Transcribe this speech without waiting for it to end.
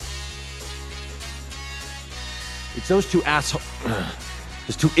It's those two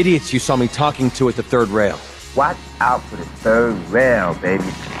those two idiots you saw me talking to at the third rail. Watch out for the third rail, baby.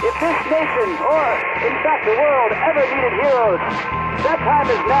 If this nation, or in fact the world, ever needed heroes, that time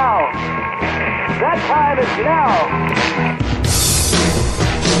is now. That time is now.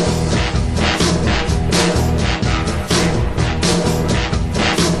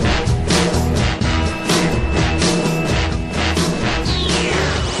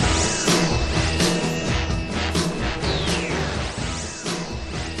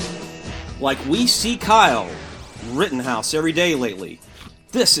 Like we see Kyle Rittenhouse every day lately.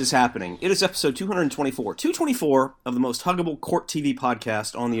 This is happening. It is episode 224. 224 of the most huggable court TV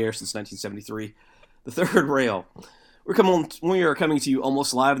podcast on the air since 1973. The Third Rail. We are coming to you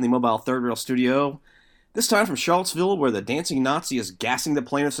almost live in the mobile Third Rail studio. This time from Charlottesville, where the dancing Nazi is gassing the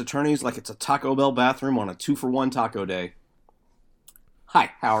plaintiff's attorneys like it's a Taco Bell bathroom on a 2-for-1 taco day.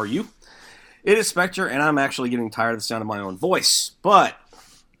 Hi, how are you? It is Spectre, and I'm actually getting tired of the sound of my own voice, but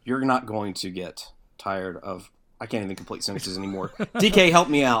you're not going to get tired of... I can't even complete sentences anymore. DK, help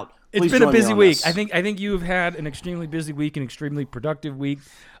me out. Please. It's been a busy week. This. I think you've had an extremely busy week, an extremely productive week,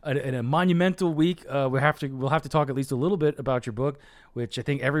 a monumental week. We'll have to talk at least a little bit about your book, which I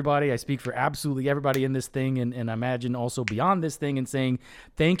think I speak for absolutely everybody in this thing, and I imagine also beyond this thing, and saying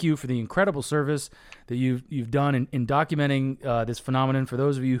thank you for the incredible service that you've done in documenting this phenomenon. For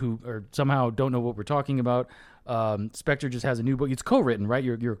those of you who are somehow don't know what we're talking about, Spectre just has a new book. It's co-written, right?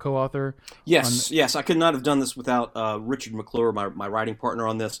 You're a co-author. Yes. I could not have done this without Richard McClure, my writing partner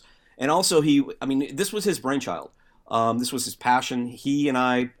on this. And also, this was his brainchild. This was his passion. He and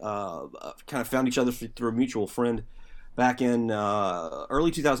I kind of found each other through a mutual friend back in early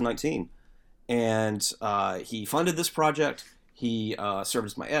 2019. And he funded this project. He served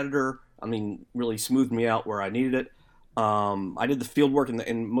as my editor. Really smoothed me out where I needed it. I did the field work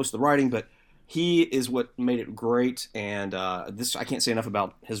and most of the writing, but he is what made it great. And this, I can't say enough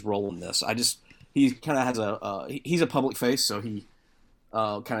about his role in this. He kind of has he's a public face, so he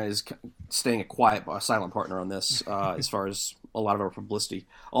kind of is staying a silent partner on this as far as a lot of our publicity.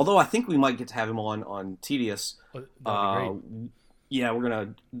 Although I think we might get to have him on Tedious. That'd be great. Yeah,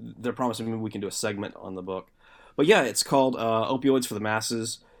 they're promising we can do a segment on the book. But yeah, it's called Opioids for the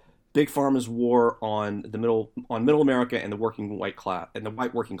Masses: Big Pharma's War on Middle America and the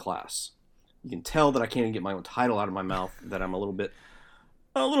white working class. You can tell that I can't even get my own title out of my mouth, that I'm a little bit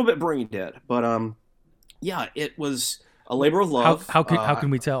brain dead. But yeah, it was a labor of love. How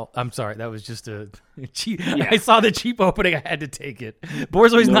can we tell? I'm sorry, that was just a cheap. Yeah. I saw the cheap opening. I had to take it.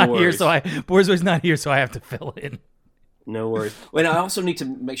 Borzoi's not worries. here, so I have to fill in. No worries. And I also need to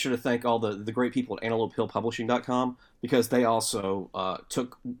make sure to thank all the great people at AntelopeHillPublishing.com, because they also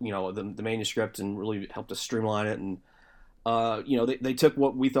took the manuscript and really helped us streamline it, and they took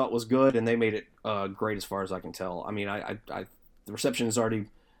what we thought was good and they made it great as far as I can tell. The reception is already.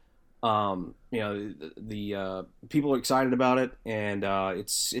 The people are excited about it, and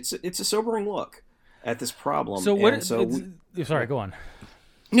it's a sobering look at this problem. So sorry, go on.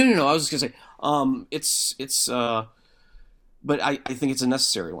 No. I was just gonna say, but I think it's a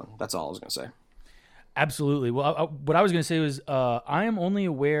necessary one. That's all I was gonna say. Absolutely. Well, what I was going to say was I am only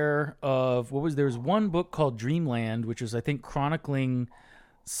aware of there was one book called Dreamland, which was, I think, chronicling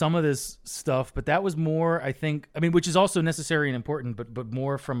some of this stuff, but that was more, which is also necessary and important, but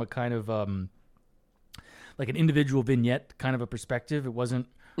more from a kind of like an individual vignette kind of a perspective. It wasn't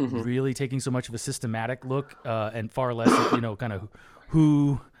really taking so much of a systematic look, and far less, kind of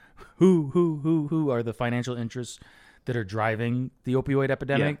who are the financial interests that are driving the opioid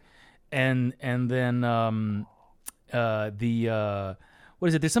epidemic. Yeah. And then what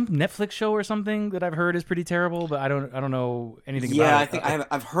is it? There's some Netflix show or something that I've heard is pretty terrible, but I don't know anything about it. Yeah, I think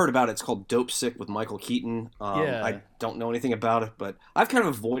I've heard about it. It's called Dope Sick with Michael Keaton. I don't know anything about it, but I've kind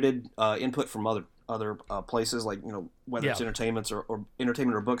of avoided input from other places, like whether it's entertainment or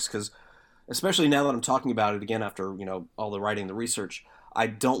books, because especially now that I'm talking about it again after all the writing, the research, I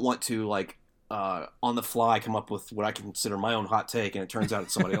don't want to on the fly come up with what I consider my own hot take, and it turns out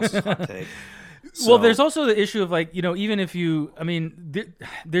it's somebody else's hot take. Well, there's also the issue of even if you,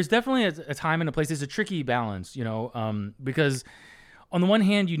 there's definitely a time and a place. It's a tricky balance, because on the one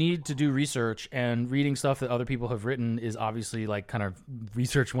hand, you need to do research, and reading stuff that other people have written is obviously kind of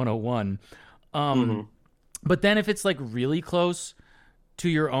research 101. But then if it's really close to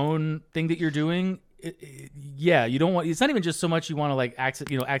your own thing that you're doing, you don't want. It's not even just so much you want to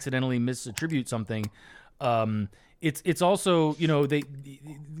accidentally misattribute something. It's also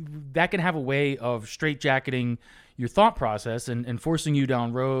that can have a way of straitjacketing your thought process and forcing you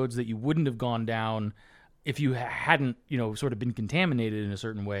down roads that you wouldn't have gone down if you hadn't, sort of been contaminated in a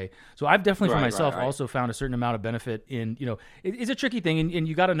certain way. So I've definitely for myself also found a certain amount of benefit in, it's a tricky thing, and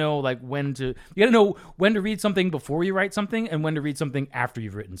you got to know like when to read something before you write something and when to read something after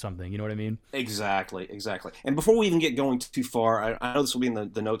you've written something. You know what I mean? Exactly. And before we even get going too far, I know this will be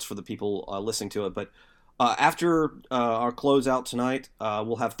in the notes for the people listening to it, but after our closeout tonight,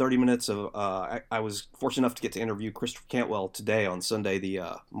 we'll have 30 minutes of. I was fortunate enough to get to interview Christopher Cantwell today on Sunday,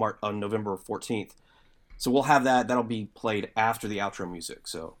 on November 14th. So we'll have that. That'll be played after the outro music.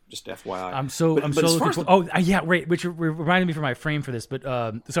 So just FYI. I'm so looking forward. Oh yeah, right. Which reminded me for my frame for this. But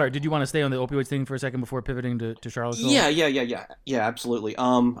sorry, did you want to stay on the opioids thing for a second before pivoting to Charlottesville? Yeah, absolutely.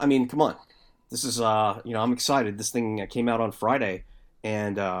 I mean, come on. This is I'm excited. This thing came out on Friday.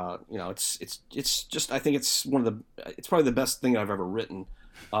 And it's just I think it's probably the best thing I've ever written.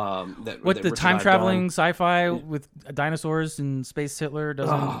 The time traveling sci-fi with dinosaurs and space Hitler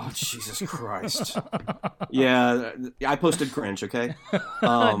doesn't. Oh Jesus Christ! Yeah, I posted cringe. Okay.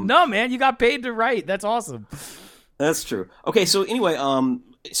 No man, you got paid to write. That's awesome. That's true. Okay, so anyway,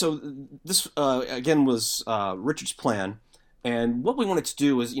 so this again was Richard's plan, and what we wanted to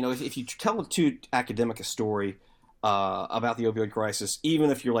do is if you tell too academic a story. About the opioid crisis,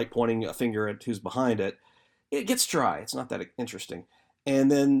 even if you're like pointing a finger at who's behind it, it gets dry. It's not that interesting. And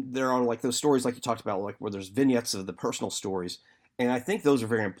then there are like those stories like you talked about, like where there's vignettes of the personal stories. And I think those are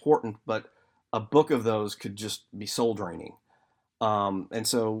very important, but a book of those could just be soul draining. And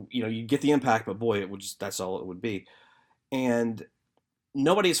so, you get the impact, but boy, that's all it would be. And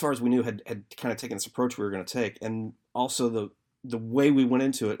nobody, as far as we knew, had kind of taken this approach we were going to take. And also the way we went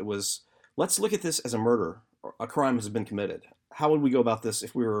into it was, let's look at this as a murder. A crime has been committed. How would we go about this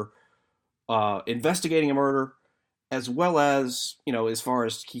if we were investigating a murder, as well as as far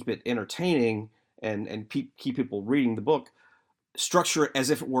as keep it entertaining and keep people reading the book, structure it as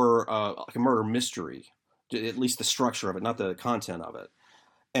if it were like a murder mystery, at least the structure of it, not the content of it.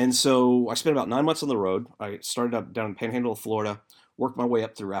 And so I spent about 9 months on the road. I started up down in Panhandle of Florida, worked my way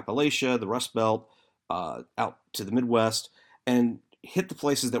up through Appalachia, the Rust Belt, out to the Midwest, and hit the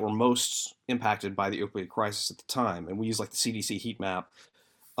places that were most impacted by the opioid crisis at the time. And we used like the CDC heat map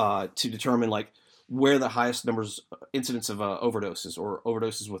to determine like where the highest incidence of overdoses or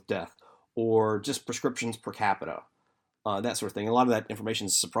overdoses with death, or just prescriptions per capita, that sort of thing. A lot of that information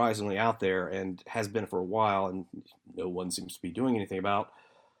is surprisingly out there and has been for a while, and no one seems to be doing anything about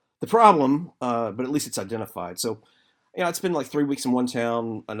the problem, but at least it's identified. So it's been like 3 weeks in one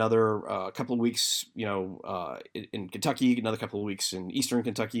town, another couple of weeks, in Kentucky, another couple of weeks in Eastern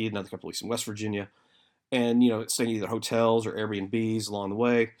Kentucky, another couple of weeks in West Virginia, and staying either hotels or Airbnbs along the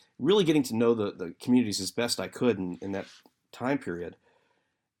way. Really getting to know the communities as best I could in that time period.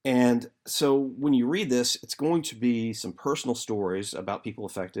 And so when you read this, it's going to be some personal stories about people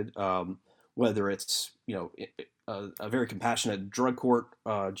affected, whether it's a very compassionate drug court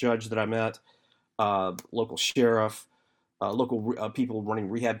judge that I met, local sheriff. Local people running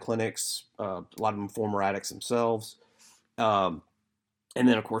rehab clinics, a lot of them former addicts themselves, and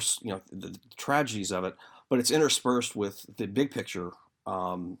then of course the tragedies of it. But it's interspersed with the big picture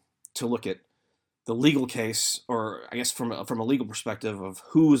to look at the legal case, or I guess from a legal perspective of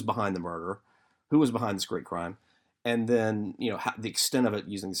who was behind the murder, who was behind this great crime, and then the extent of it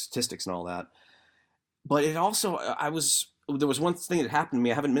using the statistics and all that. But it also there was one thing that happened to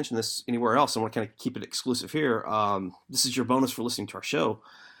me. I haven't mentioned this anywhere else. I want to kind of keep it exclusive here. This is your bonus for listening to our show.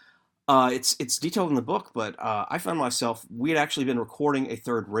 It's detailed in the book, but I found myself, we had actually been recording a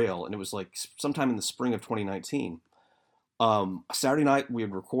third rail, and it was like sometime in the spring of 2019. Saturday night we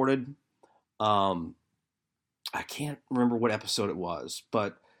had recorded. I can't remember what episode it was,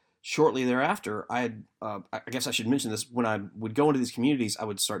 but shortly thereafter, I guess I should mention this. When I would go into these communities, I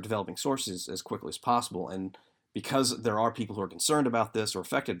would start developing sources as quickly as possible, and because there are people who are concerned about this or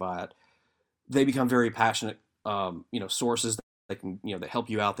affected by it, they become very passionate, sources that can, that help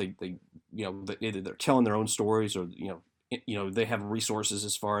you out. They either they're telling their own stories, or they have resources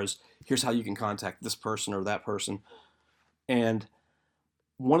as far as here's how you can contact this person or that person. And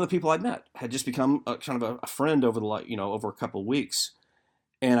one of the people I'd met had just become kind of a friend over over a couple of weeks,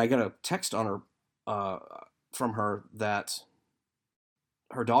 and I got a text on her from her that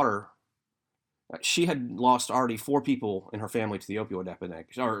her daughter. She had lost already 4 people in her family to the opioid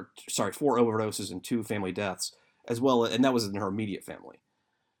epidemic, 4 overdoses and 2 family deaths, as well, and that was in her immediate family.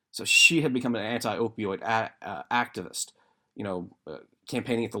 So she had become an anti-opioid activist,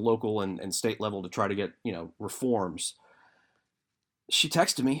 campaigning at the local and state level to try to get, reforms. She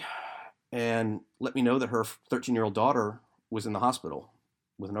texted me and let me know that her 13-year-old daughter was in the hospital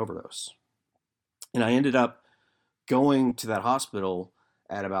with an overdose. And I ended up going to that hospital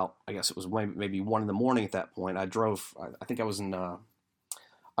at about, I guess it was maybe 1 a.m. at that point. I drove. I think I was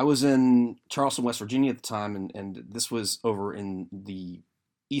in Charleston, West Virginia at the time, and this was over in the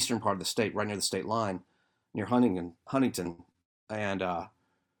eastern part of the state, right near the state line, near Huntington, and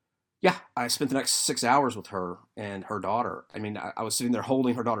yeah, I spent the next 6 hours with her and her daughter. I mean, I was sitting there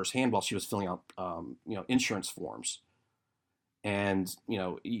holding her daughter's hand while she was filling out, insurance forms, and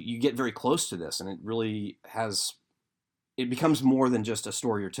you get very close to this, and it really has. It becomes more than just a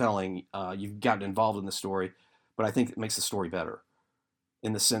story you're telling. You've gotten involved in the story, but I think it makes the story better,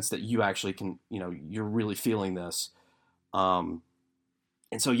 in the sense that you actually can, you're really feeling this. And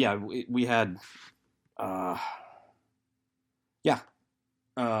so, yeah, we had, sorry,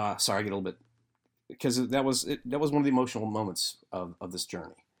 I get a little bit, because that was one of the emotional moments of this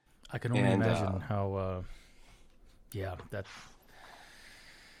journey. I can only imagine how, that,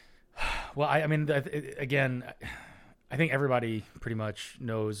 well, I mean, again, I think everybody pretty much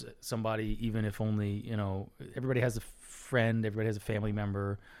knows somebody, even if only, everybody has a friend, everybody has a family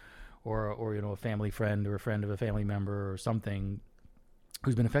member, or a family friend or a friend of a family member or something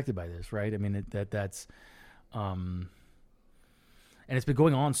who's been affected by this, right? I mean, that's and it's been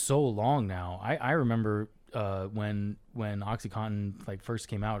going on so long now. I remember when OxyContin first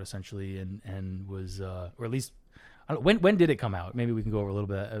came out, essentially, and was or at least I don't know, when did it come out? Maybe we can go over a little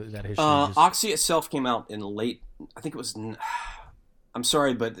bit of that history. Oxy itself came out in late. I think it was. I'm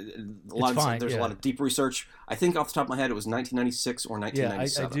sorry, but there's a lot of deep research. I think off the top of my head, it was 1996 or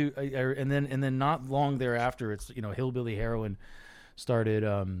 1997. Yeah, I do. And then not long thereafter, it's hillbilly heroin started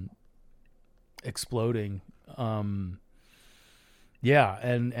exploding. Yeah,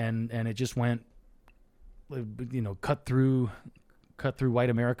 and it just went, cut through white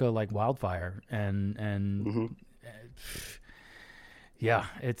America like wildfire, and mm-hmm. Yeah,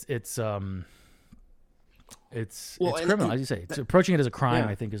 it's criminal, as you say. It's approaching it as a crime,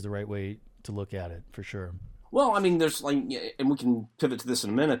 I think, is the right way to look at it, for sure. Well, I mean, there's and we can pivot to this in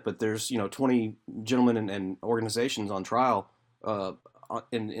a minute, but there's 20 gentlemen and organizations on trial,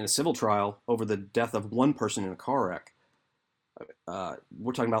 in a civil trial over the death of one person in a car wreck.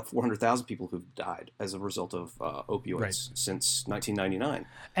 We're talking about 400,000 people who've died as a result of opioids since 1999.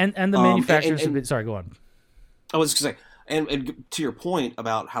 And the manufacturers have been. Sorry, go on. I was just going to say, and to your point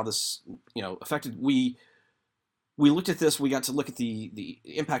about how this, affected, we looked at this, we got to look at the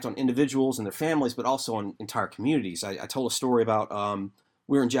impact on individuals and their families, but also on entire communities. I told a story about,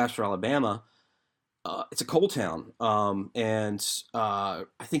 we were in Jasper, Alabama. It's a coal town. And I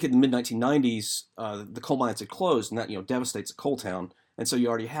think in the mid-1990s, the coal mines had closed, and that, devastates a coal town. And so you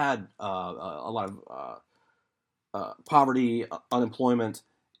already had a lot of poverty, unemployment,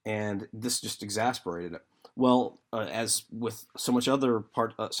 and this just exasperated it. Well, as with so much of the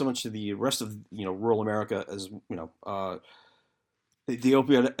rest of rural America, as the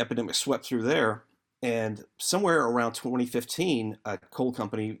opioid epidemic swept through there, and somewhere around 2015, a coal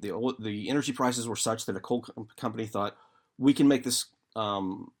company, the energy prices were such that a coal company thought, we can make this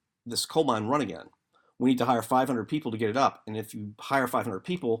this coal mine run again. We need to hire 500 people to get it up, and if you hire 500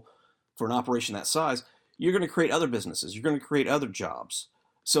 people for an operation that size, you're going to create other businesses, you're going to create other jobs.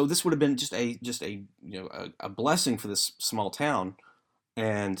 So this would have been just a blessing for this small town,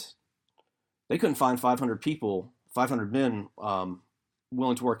 and they couldn't find 500 men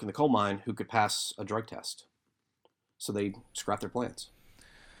willing to work in the coal mine who could pass a drug test. So they scrapped their plans.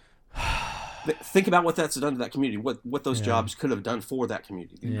 Think about what that's done to that community. What those jobs could have done for that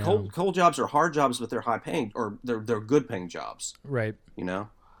community. Yeah. Coal jobs are hard jobs, but they're high paying, or they're good paying jobs. Right.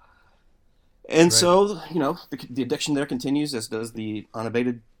 And so, the addiction there continues, as does the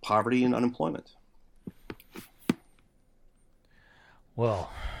unabated poverty and unemployment. Well,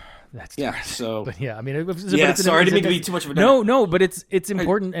 that's So, but yeah, I mean, sorry, I didn't mean to be too much of a no, but it's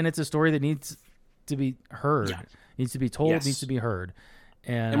important, and it's a story that needs to be heard, needs to be told, needs to be heard,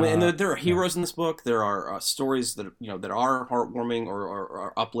 and there are heroes in this book. There are stories that that are heartwarming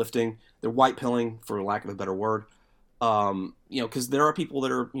or uplifting. They're white pilling, for lack of a better word. Because there are people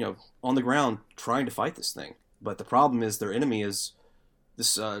that are, on the ground trying to fight this thing. But the problem is their enemy is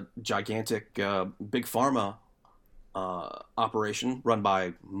this gigantic big pharma operation run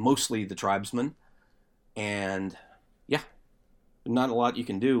by mostly the tribesmen. And, not a lot you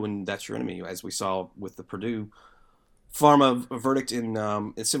can do when that's your enemy, as we saw with the Purdue pharma verdict in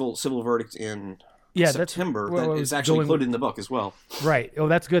civil verdict in September. That is actually included in the book as well. Right. Oh,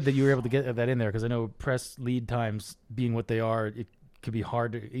 that's good that you were able to get that in there, because I know press lead times being what they are, it could be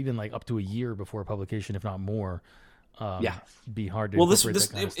hard to, even up to a year before publication, if not more. Be hard to. Well,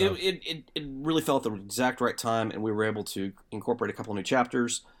 it really fell at the exact right time, and we were able to incorporate a couple new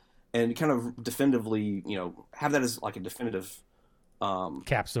chapters, and kind of definitively, have that as like a definitive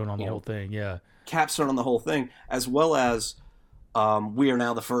capstone on the whole thing. Yeah, capstone on the whole thing, as well as we are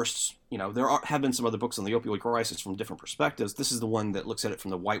now the first. Have been some other books on the opioid crisis from different perspectives. This is the one that looks at it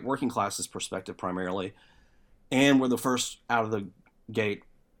from the white working classes perspective primarily, and we're the first out of the gate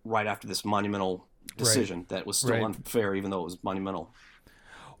right after this monumental decision that was still unfair, even though it was monumental.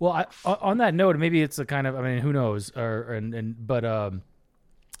 Well, on that note, maybe it's a kind of, I mean, who knows? But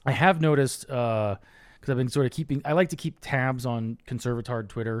I have noticed, because I've been sort of I like to keep tabs on conservatard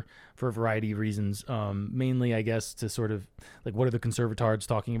Twitter for a variety of reasons. Mainly, I guess, to sort of like, what are the conservatards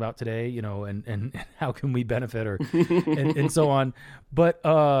talking about today? And how can we benefit, or and so on. But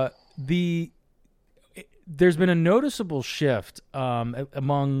there's been a noticeable shift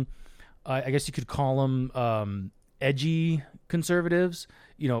among, I guess you could call them edgy conservatives.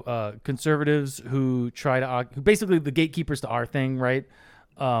 Conservatives who who basically the gatekeepers to our thing, right?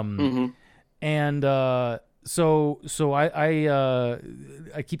 And so I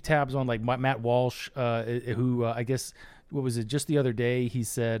keep tabs on like Matt Walsh, who I guess, what was it, just the other day he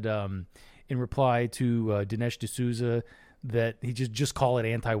said in reply to Dinesh D'Souza that he just call it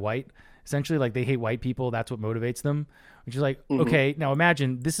anti-white. Essentially, like, they hate white people. That's what motivates them. Which is like, okay, now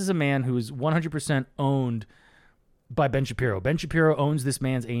imagine this is a man who is 100% owned by Ben Shapiro. Ben Shapiro owns this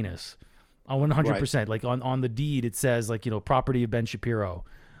man's anus. 100%. Right. Like on the deed, it says like, property of Ben Shapiro.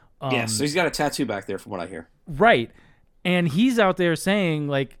 Yes, so he's got a tattoo back there from what I hear. Right. And he's out there saying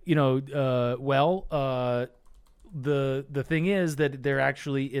like, the thing is that they're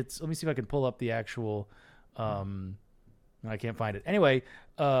actually, let me see if I can pull up the actual, I can't find it. Anyway,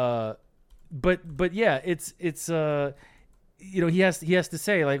 but yeah, it's he has to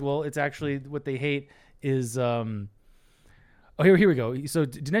say like, well, it's actually what they hate is, here we go. So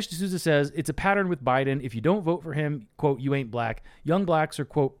Dinesh D'Souza says, it's a pattern with Biden. If you don't vote for him, quote, you ain't black. Young blacks are,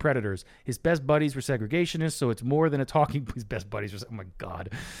 quote, predators. His best buddies were segregationists, so it's more than a talking point. His best buddies were, oh my God.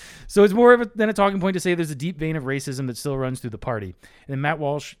 So it's more than a talking point to say there's a deep vein of racism that still runs through the party. And then Matt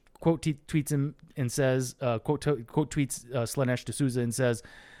Walsh, quote, tweets him and says, quote tweets Slanesh D'Souza and says,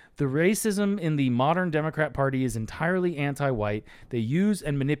 the racism in the modern Democrat Party is entirely anti-white. They use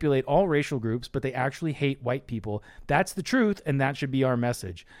and manipulate all racial groups, but they actually hate white people. That's the truth, and that should be our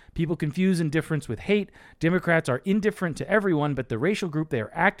message. People confuse indifference with hate. Democrats are indifferent to everyone, but the racial group they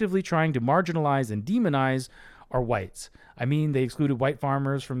are actively trying to marginalize and demonize are whites. I mean, they excluded white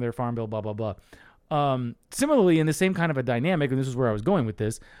farmers from their farm bill, blah, blah, blah. Similarly, in the same kind of a dynamic, and this is where I was going with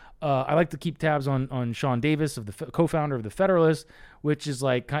this, I like to keep tabs on Sean Davis, of the co-founder of the Federalist, which is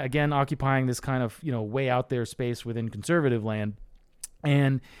like, again, occupying this kind of, way out there space within conservative land.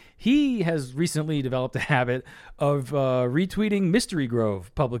 And he has recently developed a habit of retweeting Mystery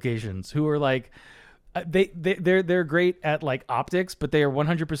Grove publications, who are like, they're great at like optics, but they are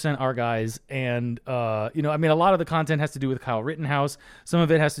 100% our guys. And I mean, a lot of the content has to do with Kyle Rittenhouse. Some of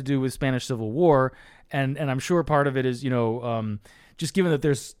it has to do with Spanish Civil War, and I'm sure part of it is just given that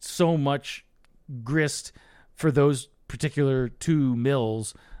there's so much grist for those particular two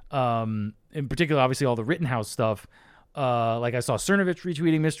mills, in particular, obviously all the Rittenhouse stuff. Like I saw Cernovich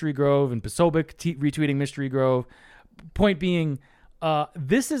retweeting Mystery Grove and Posobiec retweeting Mystery Grove. Point being,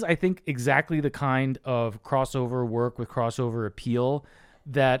 this is, I think, exactly the kind of crossover work with crossover appeal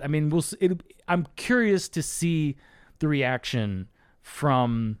that, I mean, I'm curious to see the reaction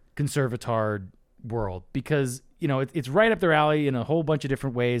from conservatard world, because it's right up their alley in a whole bunch of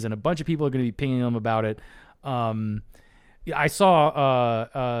different ways, and a bunch of people are going to be pinging them about it. I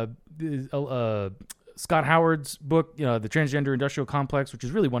saw Scott Howard's book, the Transgender Industrial Complex, which is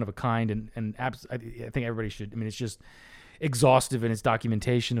really one of a kind, and I think everybody should. I mean, it's just exhaustive in its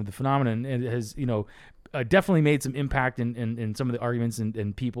documentation of the phenomenon. It has, definitely made some impact in some of the arguments,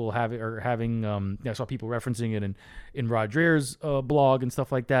 and people having. I saw people referencing it in Rod Dreher's blog and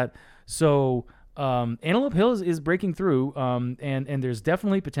stuff like that. So Antelope Hill is breaking through, and there's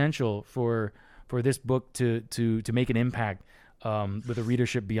definitely potential for this book to make an impact with a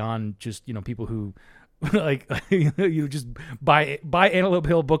readership beyond just people who like you just buy Antelope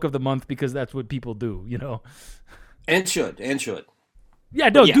Hill Book of the Month because that's what people do, and should. Yeah,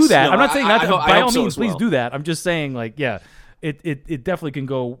 no, yes, do that. no, I'm not saying that. By all means, please well. do that. I'm just saying, like, yeah, it definitely can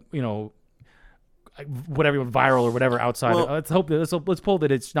go, whatever, viral or whatever outside. Well, let's pull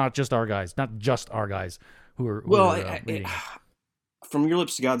that it's not just our guys who are reading. From your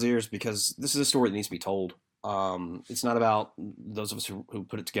lips to God's ears, because this is a story that needs to be told. It's not about those of us who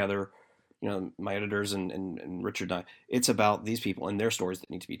put it together, my editors and Richard and I. It's about these people and their stories that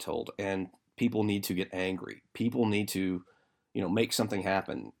need to be told, and people need to get angry. People need to, make something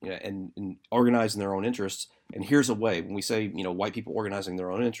happen, and organize in their own interests. And here's a way. When we say, white people organizing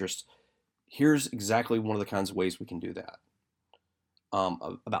their own interests, here's exactly one of the kinds of ways we can do that.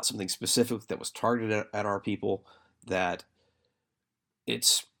 about something specific that was targeted at our people, that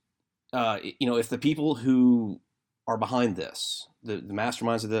it's, if the people who are behind this, the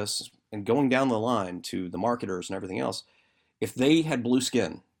masterminds of this, and going down the line to the marketers and everything else, if they had blue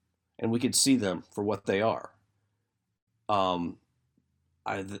skin and we could see them for what they are,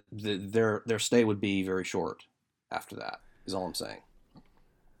 their stay would be very short after that, is all I'm saying.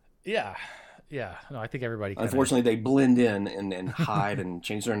 Yeah. No, I think everybody Unfortunately, they blend in and hide and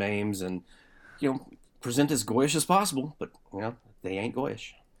change their names and, present as goyish as possible, but, they ain't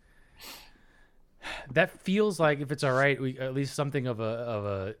goyish. That feels like, if it's all right, we at least something of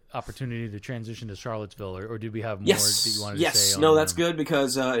a opportunity to transition to Charlottesville, or did we have more that you wanted to say? No, that's good,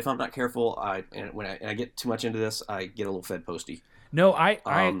 because if I'm not careful, when I get too much into this, I get a little Fed posty. No, I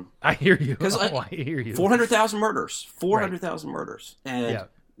hear you. I hear you. 400,000 murders, 400,000 murders, and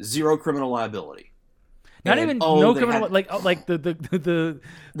zero criminal liability. Not even no criminal, like the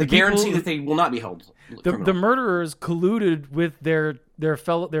guarantee people, that they will not be held. The murderers colluded with their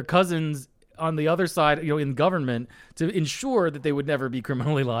cousins on the other side, in government, to ensure that they would never be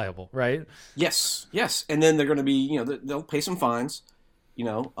criminally liable, right? Yes, and then they're going to be, they'll pay some fines.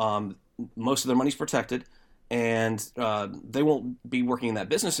 Most of their money's protected, and they won't be working in that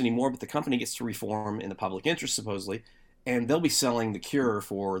business anymore. But the company gets to reform in the public interest, supposedly, and they'll be selling the cure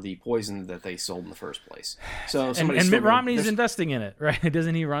for the poison that they sold in the first place. So and Mitt Romney's investing in it, right?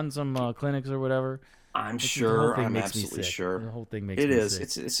 Doesn't he run some clinics or whatever? I'm sure. I'm absolutely sure. The whole thing makes me sick.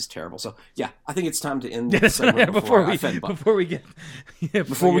 It's just terrible. So yeah, I think it's time to end this segment before we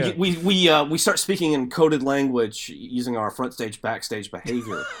start speaking in coded language using our front stage backstage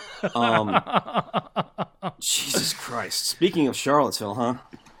behavior. Jesus Christ! Speaking of Charlottesville, huh?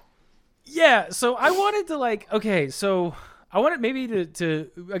 Yeah. So I wanted to So I wanted maybe to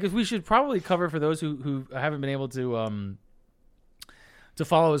I guess we should probably cover, for those who haven't been able to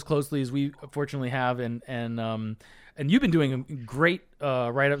follow as closely as we fortunately have, and you've been doing great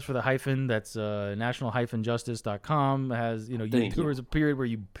write-ups for the Hyphen. That's national-justice.com. Has there was a period where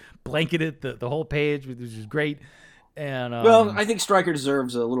you blanketed the whole page, which is great. And I think Stryker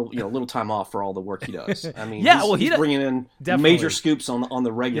deserves a little time off for all the work he does. I mean, he's bringing in major scoops on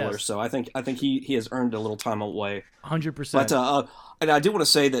the regular. Yes. So I think he has earned a little time away. 100%. But and I do want to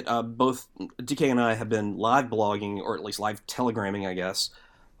say that both DK and I have been live blogging, or at least live telegramming, I guess,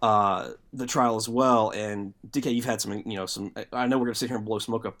 the trial as well. And DK, you've had some. I know we're going to sit here and blow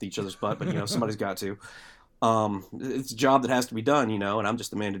smoke up each other's butt, but somebody's got to. It's a job that has to be done, and I'm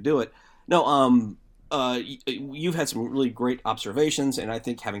just the man to do it. No, you've had some really great observations, and I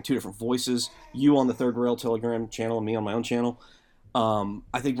think having two different voices, you on the Third Rail Telegram channel and me on my own channel,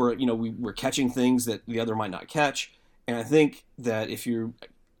 I think we're catching things that the other might not catch. And I think that if you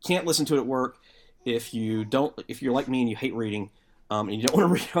can't listen to it at work, if you're like me and you hate reading, and you don't want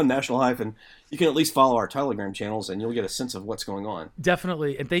to read on National Hyphen, you can at least follow our Telegram channels, and you'll get a sense of what's going on.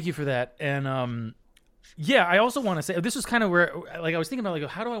 Definitely, and thank you for that. And yeah, I also want to say, this is kind of where, I was thinking about,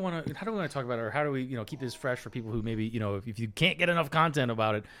 how do I want to talk about it, or how do we, keep this fresh for people who maybe, if you can't get enough content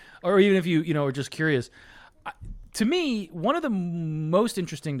about it, or even if you, are just curious. To me, one of the most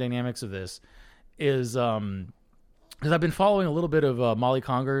interesting dynamics of this is, because I've been following a little bit of Molly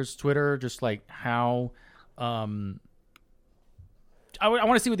Conger's Twitter, just like how, I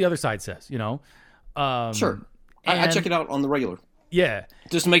want to see what the other side says, Sure. I check it out on the regular. Yeah,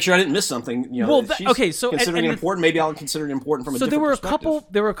 just to make sure I didn't miss something. Okay, so considering it important, maybe I'll consider it important from a different perspective.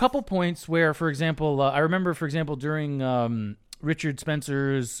 There were a couple points where, for example, I remember, during Richard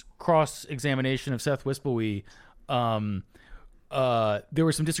Spencer's cross-examination of Seth Wispelwey, there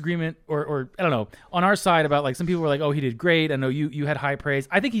was some disagreement, or I don't know, on our side about, some people were like, "Oh, he did great." I know you had high praise.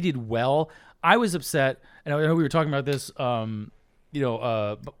 I think he did well. I was upset, and I know we were talking about this,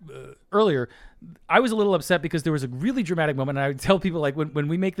 earlier. I was a little upset because there was a really dramatic moment, and I would tell people, when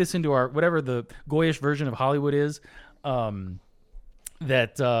we make this into our whatever the goyish version of Hollywood is,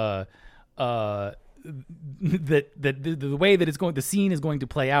 that the way that the scene is going to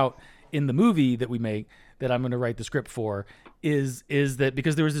play out in the movie that we make, that I'm going to write the script for, is that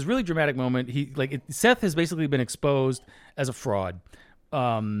because there was this really dramatic moment, Seth has basically been exposed as a fraud.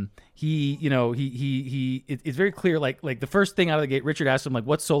 It's very clear, like the first thing out of the gate, Richard asked him,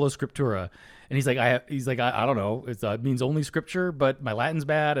 what's sola scriptura? And he's like, I don't know. It means only scripture, but my Latin's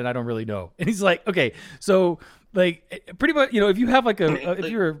bad and I don't really know. And he's like, okay, so pretty much, if you have if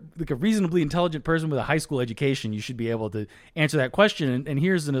you're a reasonably intelligent person with a high school education, you should be able to answer that question. And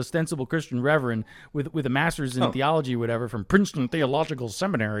here's an ostensible Christian reverend with a master's in theology or whatever from Princeton Theological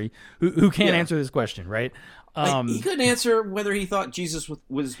Seminary who can't answer this question, right? He couldn't answer whether he thought Jesus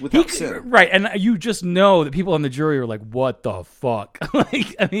was without sin. Right, and you just know that people on the jury are like, "What the fuck?"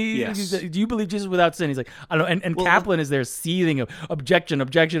 Like, I mean, Yes. do you believe Jesus without sin? He's like, "I don't know." And Kaplan is there seething of objection,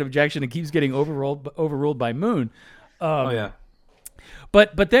 and keeps getting overruled by Moon. Oh yeah.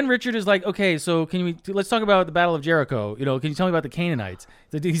 But then Richard is like, okay, so let's talk about the Battle of Jericho. Can you tell me about the Canaanites?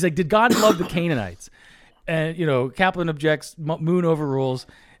 He's like, did God love the Canaanites? And Kaplan objects, Moon overrules,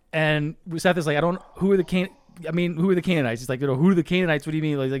 and Seth is like, who are the Canaanites? He's like, who are the Canaanites? What do you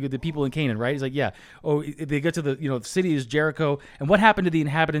mean? Like the people in Canaan, right? He's like, yeah. Oh, they get to the city is Jericho, and what happened to the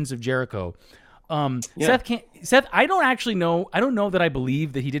inhabitants of Jericho? Seth, I don't actually know. I don't know that I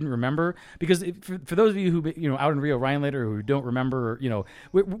believe that he didn't remember, because for those of you who out in Rio Ryan-later who don't remember,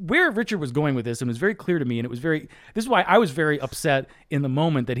 where Richard was going with this, and it was very clear to me, and this is why I was very upset in the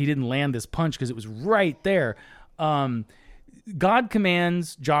moment that he didn't land this punch, because it was right there. God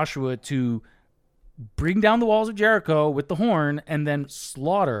commands Joshua to bring down the walls of Jericho with the horn and then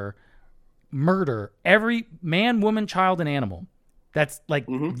murder every man, woman, child, and animal. That's like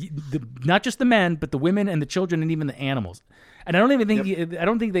not just the men, but the women and the children and even the animals. And I don't even think I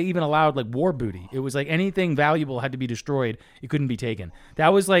don't think they even allowed like war booty. It was like anything valuable had to be destroyed. It couldn't be taken.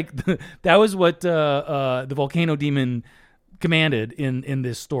 That was like that was what the volcano demon commanded in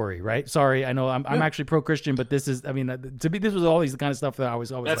this story, right? Sorry, I know I'm actually pro-Christian, but this is, I mean, to me, this was always the kind of stuff that I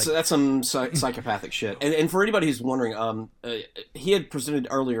was always that's some psychopathic shit. And for anybody who's wondering, he had presented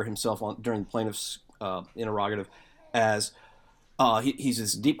earlier himself during the plaintiff's interrogative as he's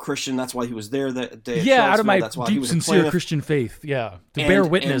this deep Christian. That's why he was there that day. Yeah, out of my deep, sincere Christian faith. Yeah, to bear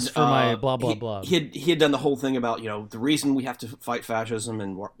witness for my blah blah blah. He had done the whole thing about the reason we have to fight fascism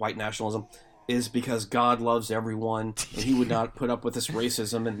and white nationalism is because God loves everyone, and He would not put up with this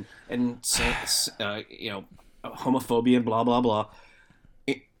racism and homophobia and blah blah blah.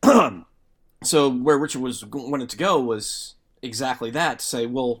 So where Richard wanted to go was exactly that, to say,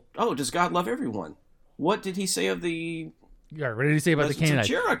 well, does God love everyone? What did He say of the? Yeah, what did He say about the Canaanites?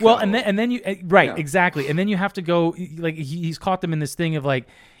 Jericho? Well, and then you exactly, and then you have to go like he's caught them in this thing of like,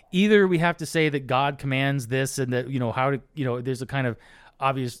 either we have to say that God commands this and that how to there's a kind of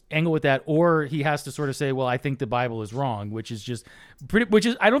obvious angle with that, or he has to sort of say, well, I think the Bible is wrong, which is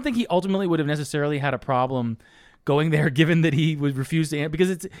I don't think he ultimately would have necessarily had a problem going there, given that he would refuse to answer,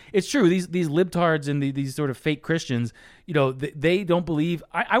 because it's true, these libtards and these sort of fake Christians, they don't believe.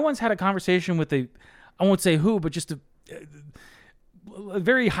 I once had a conversation with I won't say who, but just a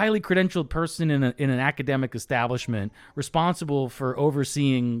very highly credentialed person in an academic establishment responsible for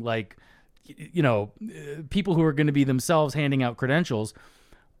overseeing people who are going to be themselves handing out credentials,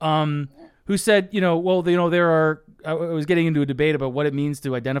 who said, there are, I was getting into a debate about what it means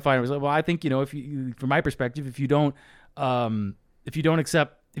to identify. And I was like, well, I think, from my perspective, if you don't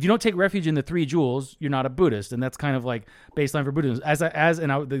take refuge in the three jewels, you're not a Buddhist. And that's kind of like baseline for Buddhism.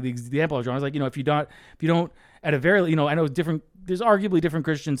 The example I was drawing, I was like, if you don't, at a very, I know there's arguably different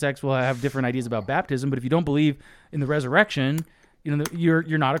Christian sects will have different ideas about baptism, but if you don't believe in the resurrection,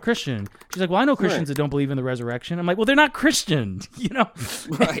 you're not a Christian. She's like, well, I know Christians that don't believe in the resurrection. I'm like, well, they're not Christian,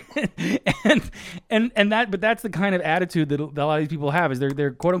 Right. but that's the kind of attitude that a lot of these people have, is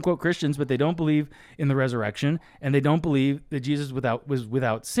they're quote unquote Christians, but they don't believe in the resurrection, and they don't believe that Jesus was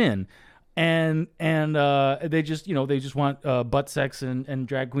without sin. And they just want butt sex and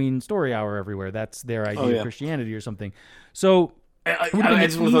drag queen story hour everywhere. That's their idea of Christianity or something. So I just want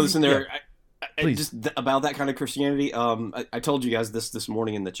to throw this in there. Yeah. Just about that kind of Christianity. I told you guys this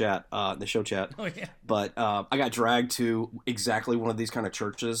morning in the chat, the show chat. Oh yeah. But I got dragged to exactly one of these kind of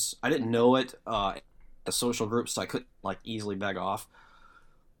churches. I didn't know it. A social group, so I couldn't easily beg off.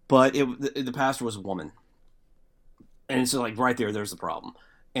 But the pastor was a woman, and it's right there's the problem.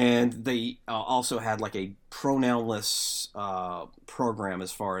 And they also had a pronounless program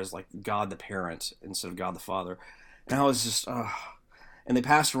as far as God the parent instead of God the Father. And I was just, and they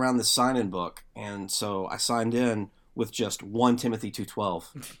passed around this sign-in book, and so I signed in with just 1 Timothy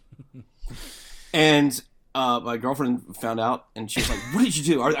 2:12. And my girlfriend found out, and she was like, "What did you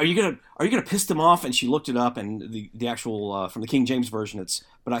do? Are you gonna piss them off?" And she looked it up, and the actual from the King James version, it's,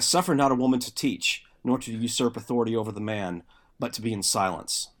 "But I suffer not a woman to teach, nor to usurp authority over the man, but to be in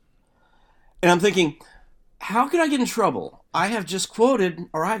silence." And I'm thinking, how could I get in trouble? I have just quoted,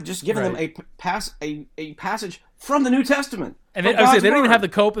 or I've just given them a passage from the New Testament. And they don't even have the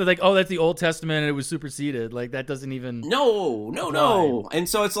cope. They're like, oh, that's the Old Testament, and it was superseded. That doesn't even... No. And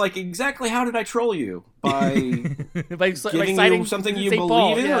so it's exactly how did I troll you? By giving you something you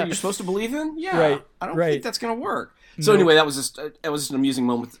believe in, or you're supposed to believe in? Yeah. Right. I don't think that's going to work. So anyway, that was just an amusing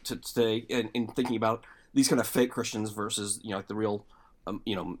moment today in thinking about these kind of fake Christians versus, the real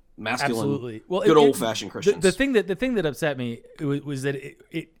masculine, absolutely. Well, good old fashioned Christians. The thing that upset me was that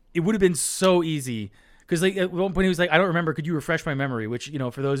it would have been so easy. Because like at one point he was like, I don't remember. Could you refresh my memory? Which,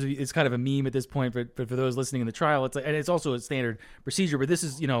 for those of you, it's kind of a meme at this point. But for those listening in the trial, it's like, and it's also a standard procedure. But this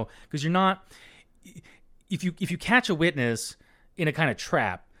is, because you're not, if you catch a witness in a kind of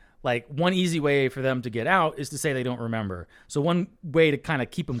trap, like one easy way for them to get out is to say they don't remember. So one way to kind of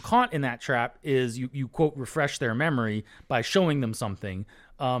keep them caught in that trap is you quote refresh their memory by showing them something.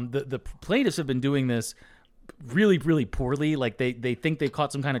 The plaintiffs have been doing this really, really poorly. Like they think they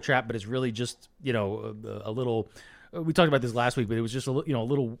caught some kind of trap, but it's really just, a little, we talked about this last week, but it was just a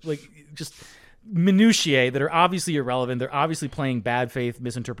little like just minutiae that are obviously irrelevant. They're obviously playing bad faith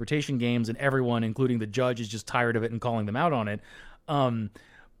misinterpretation games, and everyone, including the judge, is just tired of it and calling them out on it.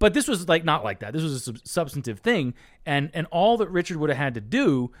 But this was like not like that. This was a substantive thing. And all that Richard would have had to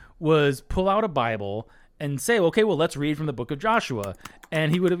do was pull out a Bible and say, okay, well, let's read from the book of Joshua.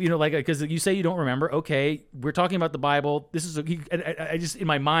 And he would have, because you say you don't remember. Okay, we're talking about the Bible. This is, I just, in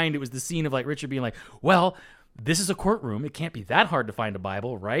my mind, it was the scene of like Richard being like, well, this is a courtroom. It can't be that hard to find a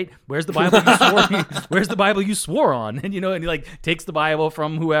Bible, right? Where's the Bible you swore? Where's the Bible you swore on? And, and he like takes the Bible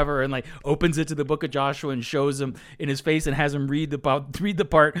from whoever and like opens it to the book of Joshua and shows him in his face and has him read the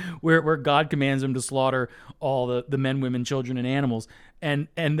part where God commands him to slaughter all the men, women, children, and animals. And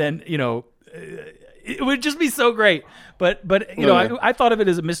then, it would just be so great, but I thought of it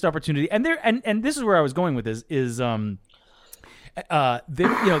as a missed opportunity, and this is where I was going with this is there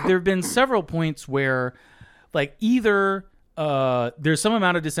have been several points where like either there's some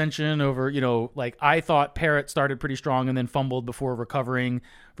amount of dissension over like I thought Parrott started pretty strong and then fumbled before recovering,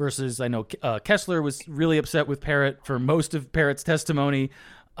 versus I know Kessler was really upset with Parrott for most of Parrott's testimony,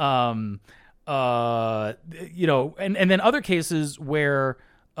 and then other cases where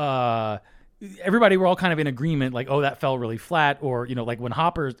everybody were all kind of in agreement, like, oh, that fell really flat, or like when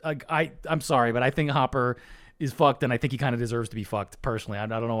Hopper, I'm sorry, but I think Hopper is fucked, and I think he kind of deserves to be fucked personally. I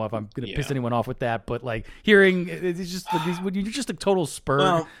don't know if I'm gonna piss anyone off with that, but like hearing it's just when you're just a total spur.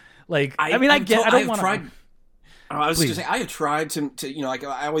 Well, like I was just gonna say I have tried to like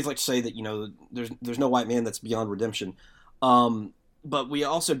I always like to say that there's no white man that's beyond redemption. But we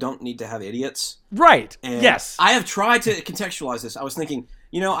also don't need to have idiots. Right. And yes. I have tried to contextualize this. I was thinking,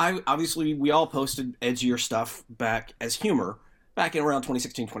 obviously we all posted edgier stuff back as humor back in around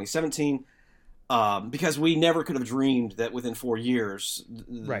 2016, 2017, because we never could have dreamed that within 4 years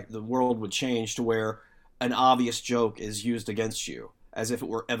the world would change to where an obvious joke is used against you. As if it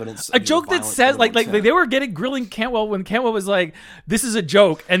were evidence. A joke that says like they were grilling Cantwell when Cantwell was like, "This is a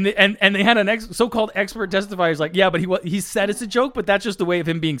joke," and they had an so-called expert testify who's like, "Yeah, but he said it's a joke, but that's just a way of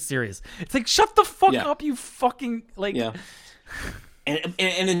him being serious." It's like, shut the fuck up, you fucking like. Yeah. And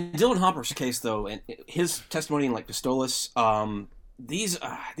in Dylan Hopper's case though, and his testimony in like Pistolas, these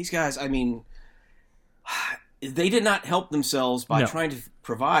guys, I mean, they did not help themselves by trying to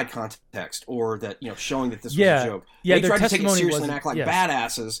provide context or that showing that this was a joke. Yeah, they tried to take it seriously and act like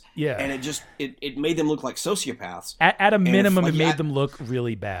badasses. Yeah, and it made them look like sociopaths. At a minimum, it made them look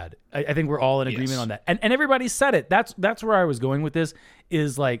really bad. I think we're all in agreement on that. And everybody said it. That's where I was going with this.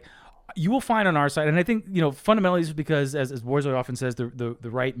 Is like you will find on our side, and I think fundamentally is because as Borzoi often says, the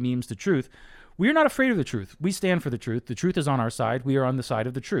right memes to truth. We are not afraid of the truth. We stand for the truth. The truth is on our side. We are on the side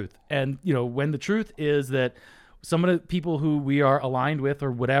of the truth. And, when the truth is that some of the people who we are aligned with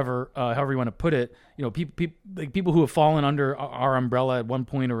or whatever, however you want to put it, people who have fallen under our umbrella at one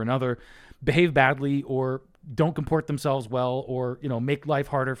point or another behave badly or don't comport themselves well or, make life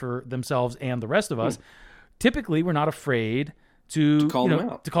harder for themselves and the rest of us. Typically, we're not afraid to call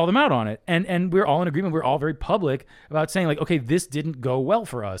them out on it. And we're all in agreement. We're all very public about saying like, okay, this didn't go well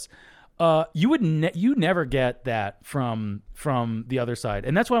for us. You never get that from the other side.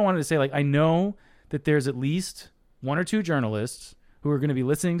 And that's why I wanted to say, like, I know that there's at least one or two journalists who are going to be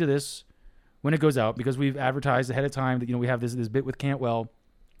listening to this when it goes out because we've advertised ahead of time that, we have this bit with Cantwell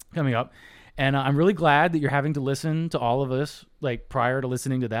coming up. And I'm really glad that you're having to listen to all of us, like, prior to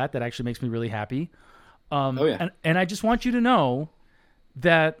listening to that. That actually makes me really happy. And I just want you to know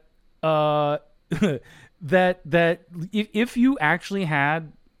that, that if you actually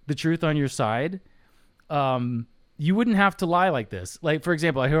had the truth on your side, you wouldn't have to lie like this. Like, for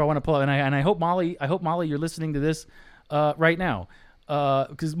example, I want to pull out, and I hope Molly, you're listening to this right now,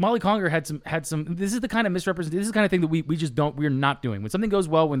 because Molly Conger had some. This is the kind of misrepresentation. This is the kind of thing that we're not doing. When something goes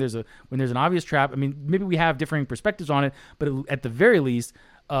well, when there's an obvious trap. I mean, maybe we have differing perspectives on it, but at the very least,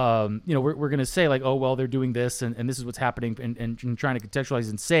 we're going to say like, oh well, they're doing this, and this is what's happening, and trying to contextualize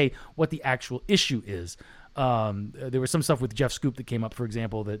and say what the actual issue is. There was some stuff with Jeff Scoop that came up, for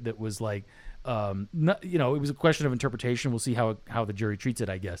example, that was like It was a question of interpretation. We'll see how the jury treats it,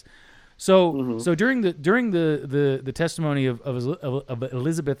 I guess. So during the testimony of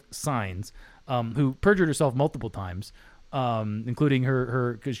Elizabeth Sines, who perjured herself multiple times, including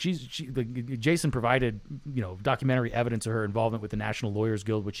her because Jason provided documentary evidence of her involvement with the National Lawyers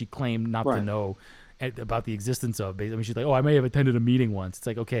Guild, which she claimed not to know about the existence of. I mean, she's like, oh, I may have attended a meeting once. It's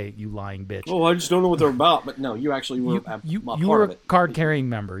like, okay, you lying bitch. Oh, I just don't know what they're about. But no, you actually were you were a card carrying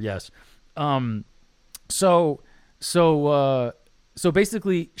member, yes. So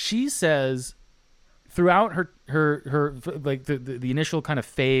basically, she says throughout her like the initial kind of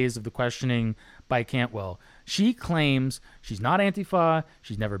phase of the questioning by Cantwell, she claims she's not Antifa.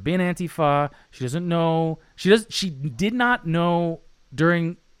 She's never been Antifa. She doesn't know. She did not know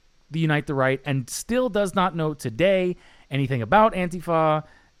during the Unite the Right, and still does not know today anything about Antifa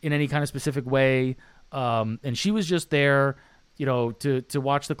in any kind of specific way. And she was just there, to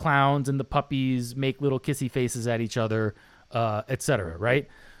watch the clowns and the puppies make little kissy faces at each other, etc. Right?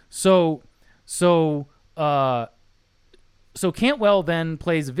 So Cantwell then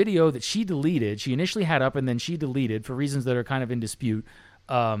plays a video that she deleted. She initially had up and then she deleted for reasons that are kind of in dispute.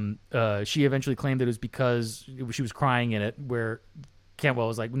 She eventually claimed that it was because she was crying in it, where Cantwell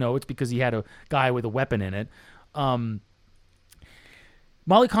was like, no, it's because he had a guy with a weapon in it. Molly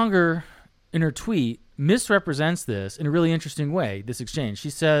Conger, in her tweet, misrepresents this in a really interesting way, this exchange.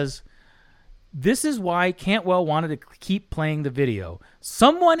 She says, this is why Cantwell wanted to keep playing the video.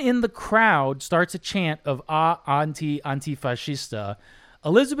 Someone in the crowd starts a chant of antifascista.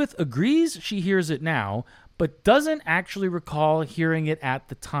 Elizabeth agrees she hears it now, but doesn't actually recall hearing it at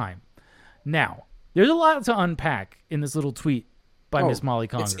the time. Now, there's a lot to unpack in this little tweet by Miss Molly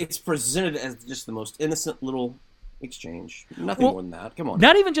Conger. It's presented as just the most innocent little exchange. Nothing more than that. Come on.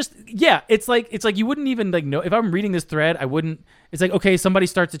 Not even just, yeah, it's like you wouldn't even know. If I'm reading this thread, I wouldn't. It's like, okay, somebody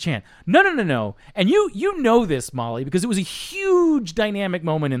starts a chant. No. And you know this, Molly, because it was a huge dynamic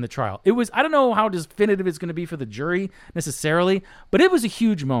moment in the trial. It was, I don't know how definitive it's going to be for the jury necessarily, but it was a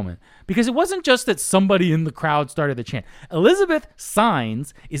huge moment because it wasn't just that somebody in the crowd started the chant. Elizabeth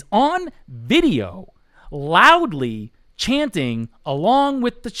Sines is on video loudly chanting along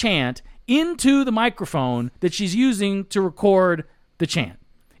with the chant into the microphone that she's using to record the chant.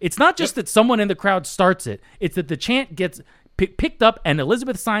 It's not just that someone in the crowd starts it. It's that the chant gets picked up and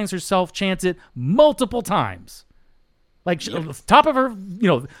Elizabeth Sines herself chants it multiple times. Like, top of her,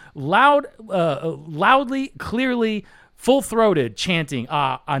 loudly, clearly, full-throated chanting,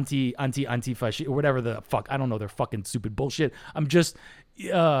 anti-fascist, or whatever the fuck. I don't know, they're fucking stupid bullshit. I'm just...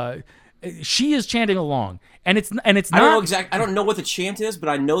 she is chanting along, and it's not. I don't know what the chant is, but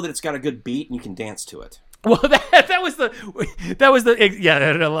I know that it's got a good beat and you can dance to it. Well, that was the I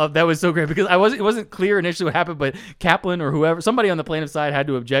love that was so great because it wasn't clear initially what happened, but Kaplan or whoever, somebody on the plaintiff side had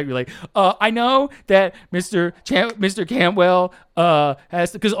to object. Be like, I know that Mr. Cantwell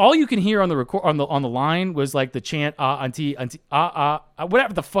has, because all you can hear on the on the line was like the chant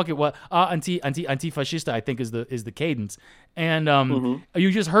whatever the fuck it was, anti-fascista, I think is the cadence. And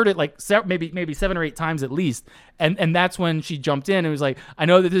you just heard it like maybe 7 or 8 times at least, and that's when she jumped in and was like, I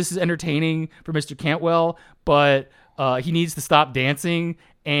know that this is entertaining for Mr. Cantwell, but he needs to stop dancing,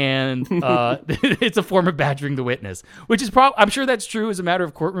 and it's a form of badgering the witness, which is I'm sure that's true as a matter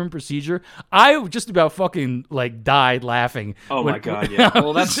of courtroom procedure. I just about fucking like died laughing. Oh my god, yeah.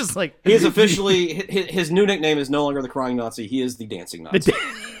 Well, that's just like, he is officially his new nickname is no longer the crying Nazi. He is the dancing Nazi.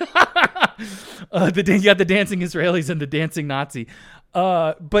 You got the dancing Israelis and the dancing Nazi.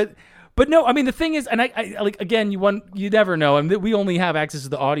 But no, I mean, the thing is, and I like, again, you never know. I mean, we only have access to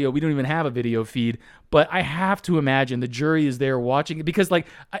the audio. We don't even have a video feed. But I have to imagine the jury is there watching it because, like,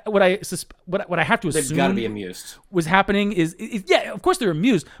 what I have to assume, they've got to be amused, was happening is yeah, of course they're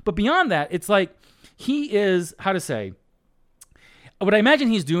amused. But beyond that, it's like he is, how to say, what I imagine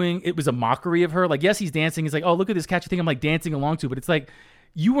he's doing, it was a mockery of her. Like, yes, he's dancing. He's like, oh, look at this catchy thing I'm like dancing along to. But it's like,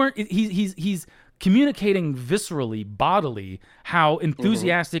 you weren't. He's communicating viscerally, bodily, how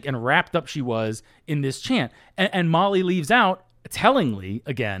enthusiastic and wrapped up she was in this chant. And Molly leaves out, tellingly,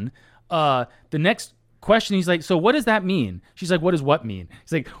 again, the next question. He's like, so what does that mean? She's like, what does what mean?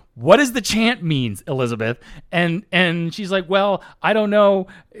 He's like, what does the chant means, Elizabeth? And she's like, well, I don't know.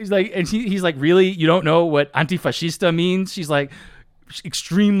 He's like, and he's like, really? You don't know what antifascista means? She's like,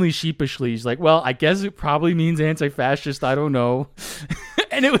 extremely sheepishly, she's like, well, I guess it probably means anti-fascist. I don't know.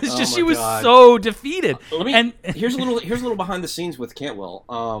 And it was just, she was so defeated. Here's a little behind the scenes with Cantwell.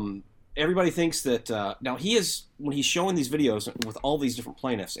 Everybody thinks that now when he's showing these videos with all these different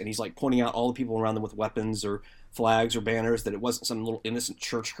plaintiffs, and he's like pointing out all the people around them with weapons or flags or banners, that it wasn't some little innocent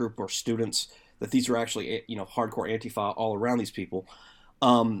church group or students, that these were actually hardcore Antifa all around these people.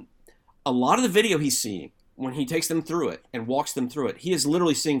 a lot of the video he's seeing, when he takes them through it and walks them through it, he is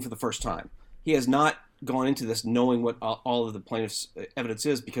literally seeing for the first time. He has not gone into this knowing what all of the plaintiff's evidence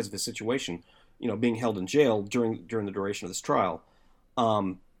is because of his situation, being held in jail during the duration of this trial.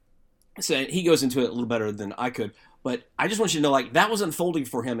 So he goes into it a little better than I could. But I just want you to know, like, that was unfolding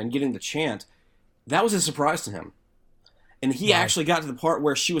for him and getting the chant. That was a surprise to him. And he actually got to the part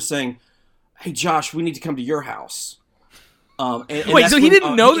where she was saying, "Hey, Josh, we need to come to your house." And wait, so he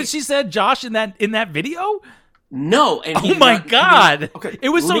didn't know that she said Josh in that video? No. And oh my God. Okay, it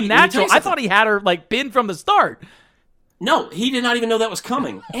was so natural. I thought he had her like pinned from the start. No, he did not even know that was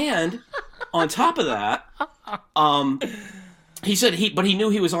coming. And on top of that, he said he knew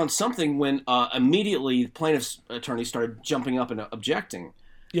he was on something when immediately the plaintiff's attorney started jumping up and objecting.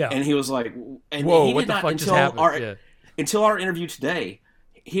 Yeah. And he was like, and whoa, he what did the not fuck just happened? until our interview today,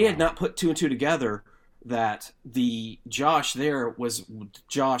 he had not put two and two together that the Josh there was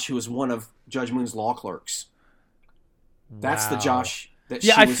Josh, who was one of Judge Moon's law clerks. That's the Josh that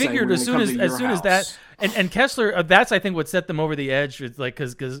she I was figured saying, as soon as that, and Kessler, that's I think what set them over the edge. It's like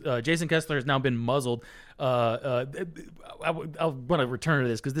because Jason Kessler has now been muzzled. I want to return to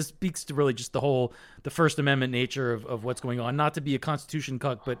this because this speaks to really just the First Amendment nature of what's going on. Not to be a Constitution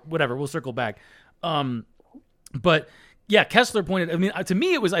cuck, but whatever. We'll circle back. But yeah, Kessler pointed. I mean, to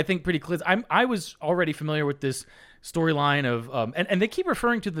me, it was I think pretty clear. I was already familiar with this storyline of and they keep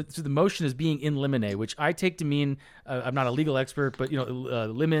referring to the motion as being in limine, which I take to mean I'm not a legal expert, but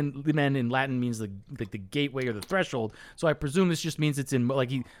limen in Latin means the gateway or the threshold. So I presume this just means it's in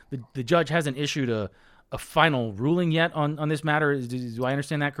the judge hasn't issued a final ruling yet on this matter. Do I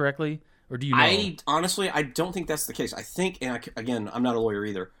understand that correctly, or do you know? I honestly don't think that's the case. I think, and again, I'm not a lawyer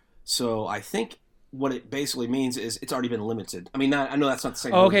either, so I think what it basically means is it's already been limited. I mean, I know that's not the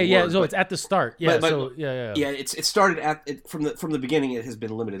same. Okay, yeah. word, so it's at the start. Yeah. Yeah. It started from the beginning. It has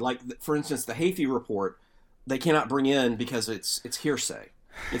been limited. Like for instance, the Hafey report, they cannot bring in because it's hearsay.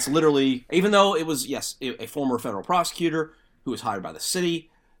 It's literally, even though it was a former federal prosecutor who was hired by the city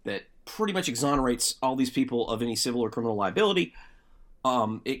that pretty much exonerates all these people of any civil or criminal liability.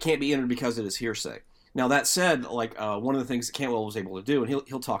 It can't be entered because it is hearsay. Now that said, one of the things that Cantwell was able to do, and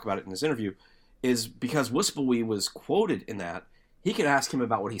he'll talk about it in this interview, is because Wispelwey was quoted in that, he could ask him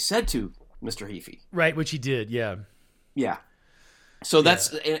about what he said to Mr. Heafy. Right, which he did, yeah. Yeah. So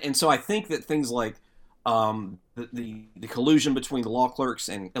that's, and so I think that things like the collusion between the law clerks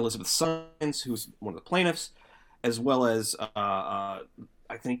and Elizabeth Sines, who's one of the plaintiffs, as well as I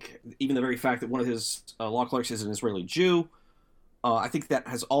think even the very fact that one of his law clerks is an Israeli Jew, I think that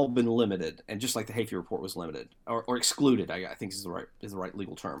has all been limited, and just like the Hafey report was limited or excluded, I think is the right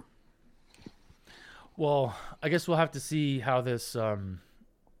legal term. Well, I guess we'll have to see how this. Monday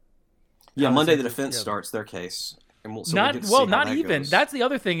the defense starts their case, and we'll not even. Goes. That's the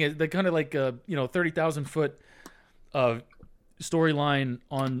other thing is the kind of 30,000 foot storyline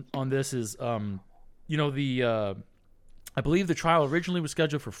on this is I believe the trial originally was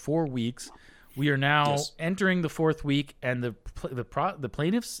scheduled for 4 weeks. We are now entering the 4th week, and the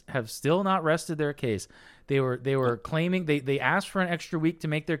plaintiffs have still not rested their case. They were claiming they asked for an extra week to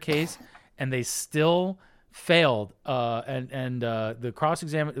make their case. And they still failed. And the cross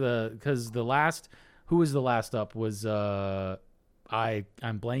examine because who was the last up was I'm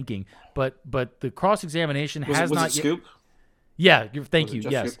blanking. But the cross examination has was not it Scoop? Yeah, thank you.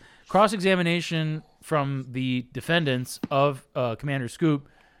 Jeff Yes, Scoop? Cross examination from the defendants of Commander Scoop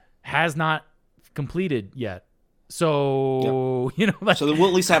has not completed yet. So so we'll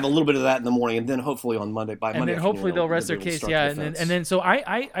at least have a little bit of that in the morning, and then hopefully on Monday hopefully they'll rest their case. Yeah, and then so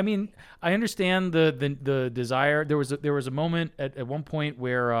I mean I understand the desire. There was a moment at one point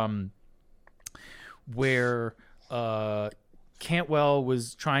where Cantwell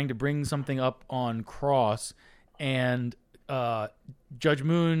was trying to bring something up on cross, and Judge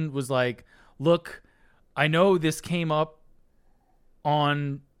Moon was like, "Look, I know this came up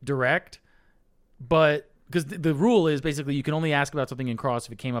on direct, but." Because the rule is basically you can only ask about something in cross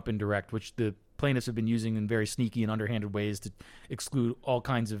if it came up in direct, which the plaintiffs have been using in very sneaky and underhanded ways to exclude all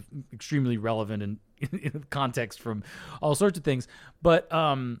kinds of extremely relevant and in context from all sorts of things. But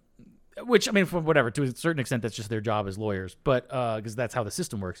which, I mean, from whatever, to a certain extent, that's just their job as lawyers. But because that's how the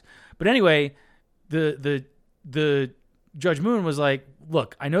system works. But anyway, the Judge Moon was like,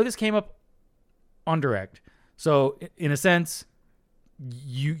 "Look, I know this came up on direct, so in a sense."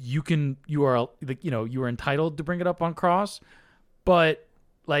 You are entitled to bring it up on cross, but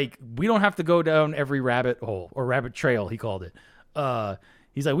we don't have to go down every rabbit hole or rabbit trail, he called it.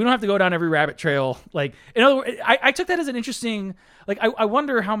 He's like, we don't have to go down every rabbit trail. Like, in other words, I took that as an interesting. Like, I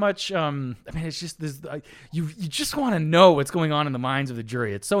wonder how much. I mean, it's just this. You just want to know what's going on in the minds of the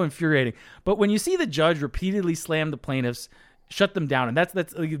jury. It's so infuriating. But when you see the judge repeatedly slam the plaintiffs, shut them down, and that's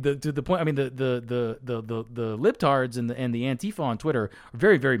to the point. I mean, the libtards and the Antifa on Twitter are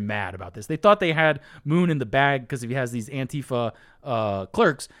very, very mad about this. They thought they had Moon in the bag because he has these Antifa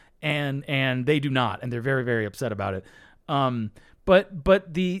clerks, and they do not, and they're very, very upset about it.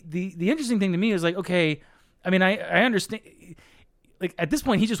 But the interesting thing to me is like, okay, I mean, I understand. Like at this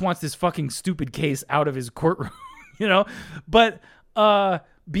point, he just wants this fucking stupid case out of his courtroom, you know. But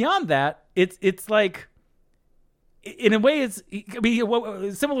beyond that, it's like, in a way, it's. I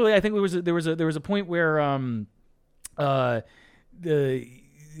mean, similarly, I think there was a point where who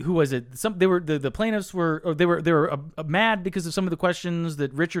was it? The plaintiffs were mad because of some of the questions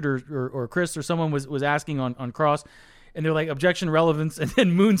that Richard or Chris or someone was asking on cross. And they're like, objection, relevance. And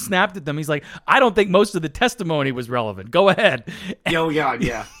then Moon snapped at them. He's like, I don't think most of the testimony was relevant. Go ahead. Oh, God,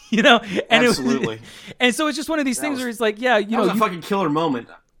 yeah. You know? And absolutely. And so it's just one of these things where it's like, yeah, you know. That was a fucking killer moment.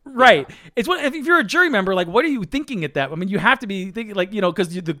 Right. Yeah. It's if you're a jury member, like, what are you thinking at that? I mean, you have to be thinking, like, you know, because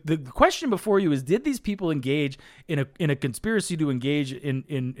the question before you is, did these people engage in a conspiracy to engage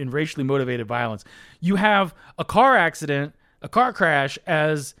in racially motivated violence? You have a car accident, a car crash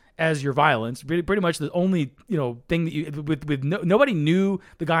as your violence, pretty much the only, you know, thing that you nobody knew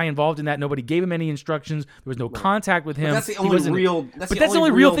the guy involved in that. Nobody gave him any instructions. There was no contact with him. But that's the only real. That's the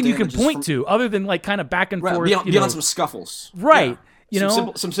only real thing you can point to, other than like kind of back and forth. Beyond some scuffles, right? Yeah. You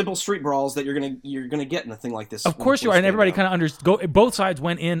know, some simple street brawls that you're gonna get in a thing like this. Of course you are, and everybody kind of both sides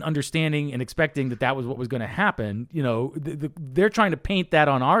went in understanding and expecting that was what was going to happen. You know, they're trying to paint that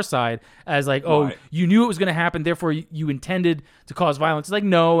on our side as like, oh, right, you knew it was going to happen, therefore you intended to cause violence. It's like,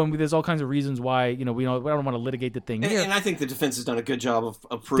 no, and there's all kinds of reasons why. You know, we don't want to litigate the thing. And I think the defense has done a good job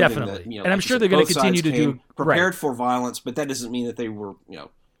of proving definitely that. You know, and I'm sure they're going to continue to do prepared for violence, but that doesn't mean that they were, you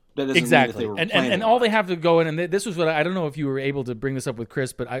know. Exactly, and all they have to go in, and this was what I don't know if you were able to bring this up with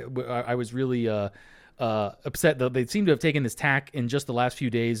Chris, but I was really upset though. They seem to have taken this tack in just the last few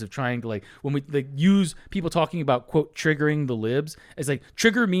days of trying to, like, when we use people talking about, quote, triggering the libs. It's like,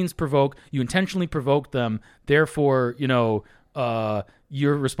 trigger means provoke. You intentionally provoke them, therefore, you know,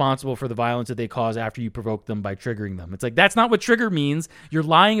 you're responsible for the violence that they cause after you provoke them by triggering them. It's like, that's not what trigger means. You're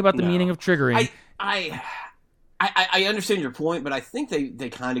lying about the meaning of triggering. I understand your point, but I think they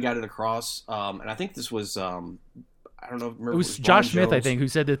kind of got it across. And I think this was I don't know. It was Josh Smith, I think, who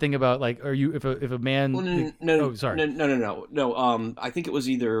said the thing about, like, are you if a man? Well, no. I think it was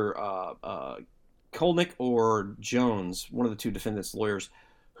either Kolnick or Jones, one of the two defendants' lawyers,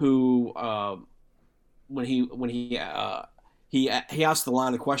 who when he asked the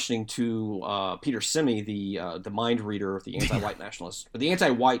line of questioning to Peter Simi, the mind reader, the anti-white nationalist, the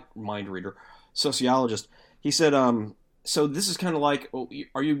anti-white mind reader, sociologist. He said, so this is kind of like,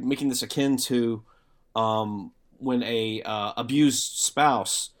 are you making this akin to when a abused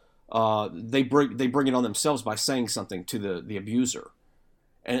spouse, they bring it on themselves by saying something to the abuser?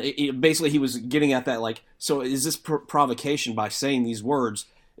 And basically he was getting at that, like, so is this provocation by saying these words,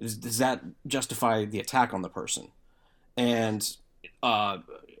 does that justify the attack on the person? And I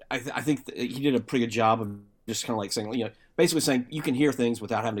think he did a pretty good job of just kind of like saying, you know, basically saying you can hear things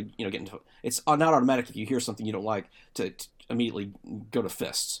without having to, you know, get into it. It's not automatic if you hear something you don't like to immediately go to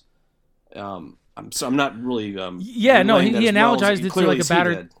fists. I'm not really. He analogized it to like a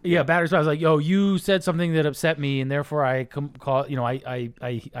battered. Yeah, battered spouse. Like, yo, you said something that upset me, and therefore I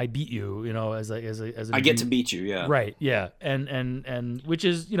I beat you. You know, as I get to beat you. Yeah. Right. Yeah. And which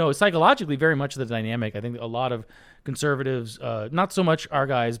is, you know, psychologically very much the dynamic. I think a lot of conservatives, not so much our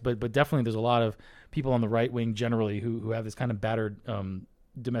guys, but definitely there's a lot of people on the right wing generally who have this kind of battered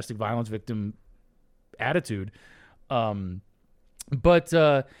domestic violence victim attitude. I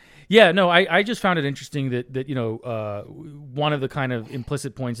just found it interesting that you know, one of the kind of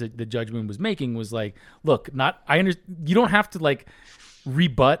implicit points that Judge Moon was making was like, look, you don't have to like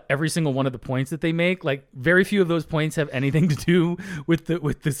rebut every single one of the points that they make. Like, very few of those points have anything to do with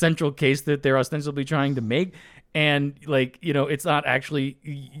the central case that they're ostensibly trying to make. And, like, you know, it's not actually,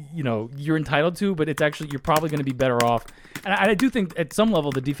 you know, you're entitled to, but it's actually, you're probably going to be better off. And I do think at some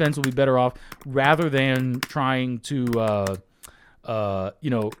level the defense will be better off rather than trying to, you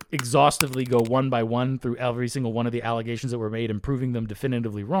know, exhaustively go one by one through every single one of the allegations that were made and proving them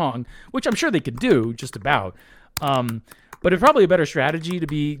definitively wrong, which I'm sure they could do just about. But it's probably a better strategy to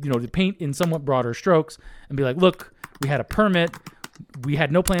be, you know, to paint in somewhat broader strokes and be like, look, we had a permit. We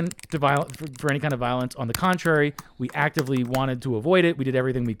had no plan for any kind of violence. On the contrary, we actively wanted to avoid it. We did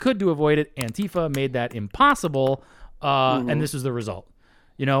everything we could to avoid it. Antifa made that impossible, and this is the result.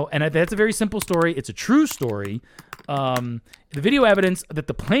 And that's a very simple story. It's a true story. The video evidence that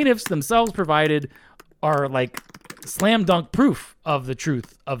the plaintiffs themselves provided are like slam dunk proof of the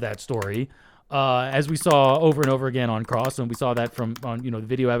truth of that story, as we saw over and over again on Cross, and we saw that from the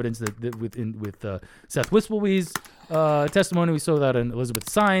video evidence that with Seth Wispelwe's testimony. We saw that in Elizabeth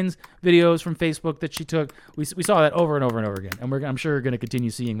Sines videos from Facebook that she took. We saw that over and over and over again, and I'm sure going to continue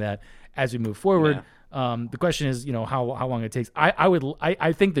seeing that as we move forward. Yeah. The question is, how long it takes.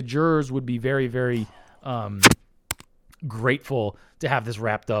 I think the jurors would be very, very grateful to have this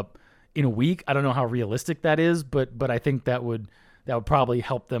wrapped up in a week. I don't know how realistic that is, but I think that would probably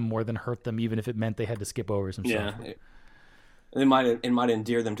help them more than hurt them, even if it meant they had to skip over some stuff. Yeah, it might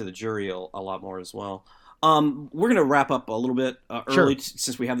endear them to the jury a lot more as well. We're going to wrap up a little bit early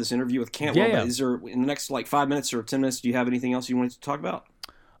since we have this interview with Cantwell. Yeah. Is there, in the next 5 minutes or 10 minutes, do you have anything else you wanted to talk about?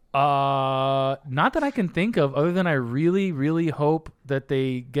 Not that I can think of, other than I really, really hope that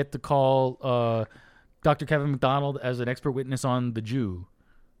they get to call Dr. Kevin McDonald as an expert witness on the Jew.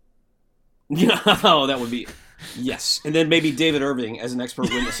 Yeah, that would be... Yes, and then maybe David Irving as an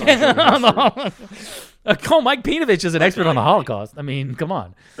expert witness on call Mike Pinovich as an expert on the Holocaust. I mean, come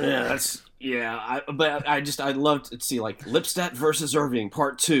on. Yeah, I'd love to see like Lipstadt versus Irving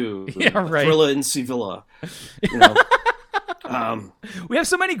Part 2. Yeah, right. Thrilla in Sevilla. We have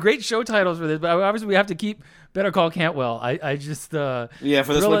so many great show titles for this, but obviously we have to keep Better Call Cantwell. I just for this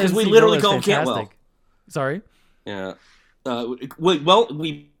one because we literally call him Cantwell. Sorry. Yeah. We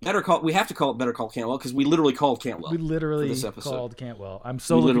have to call it Better Call Cantwell because we literally called Cantwell. We literally for this episode. Called Cantwell. I'm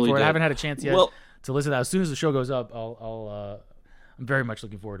so looking forward. I haven't had a chance yet to listen to that. As soon as the show goes up, I'm very much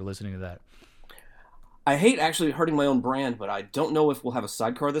looking forward to listening to that. I hate actually hurting my own brand, but I don't know if we'll have a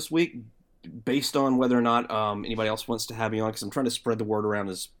sidecar this week based on whether or not anybody else wants to have me on, because I'm trying to spread the word around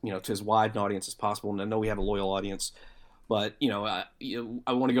to as wide an audience as possible. And I know we have a loyal audience. But,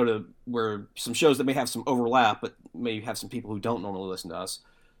 I want to go to where some shows that may have some overlap, but may have some people who don't normally listen to us.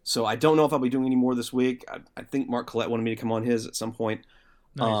 So I don't know if I'll be doing any more this week. I think Mark Collette wanted me to come on his at some point.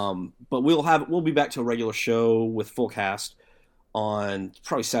 Nice. But we'll be back to a regular show with full cast on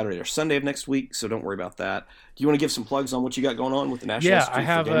probably Saturday or Sunday of next week. So don't worry about that. Do you want to give some plugs on what you got going on with the National Institute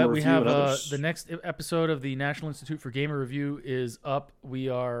for Gamer Review and others? The next episode of the National Institute for Gamer Review is up. We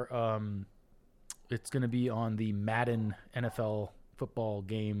are... It's going to be on the Madden NFL football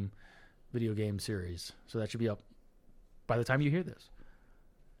video game series. So that should be up by the time you hear this.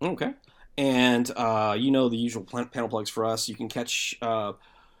 Okay. And, the usual panel plugs for us. You can catch both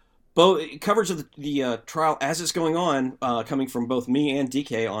coverage of the trial as it's going on, coming from both me and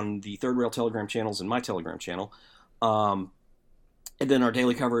DK on the Third Rail Telegram channels and my Telegram channel. And then our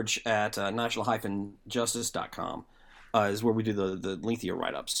daily coverage at national-justice.com is where we do the lengthier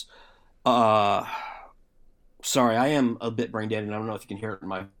write-ups. Sorry, I am a bit brain dead, and I don't know if you can hear it in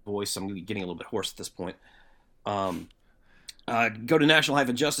my voice. I'm getting a little bit hoarse at this point. Go to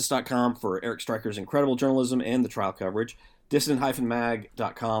national-justice.com for Eric Stryker's incredible journalism and the trial coverage.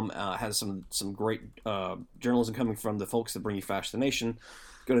 Dissident-mag.com has some great journalism coming from the folks that bring you Fash the Nation.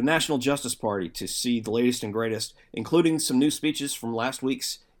 Go to National Justice Party to see the latest and greatest, including some new speeches from last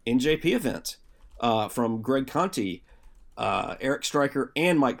week's NJP event from Greg Conti, Eric Stryker,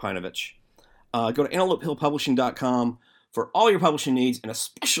 and Mike Pinovich. Go to AntelopeHillPublishing.com for all your publishing needs, and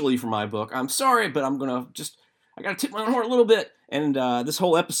especially for my book. I'm sorry, but I got to tip my own horn a little bit. And this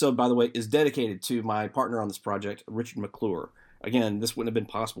whole episode, by the way, is dedicated to my partner on this project, Richard McClure. Again, this wouldn't have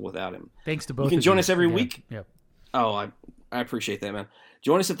been possible without him. Thanks to both of you. You can join us every yeah. week. Yep. Oh, I appreciate that, man.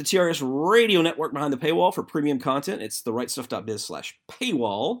 Join us at the TRS Radio Network behind the paywall for premium content. It's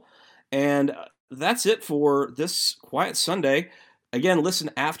therightstuff.biz/paywall. And that's it for this Quiet Sunday. Again, listen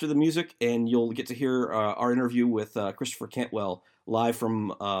after the music, and you'll get to hear our interview with Christopher Cantwell live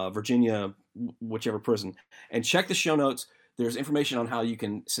from Virginia, whichever prison. And check the show notes. There's information on how you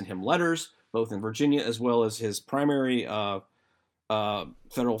can send him letters, both in Virginia as well as his primary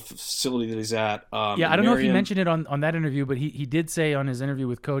federal facility that he's at. I don't know if he mentioned it on that interview, but he did say on his interview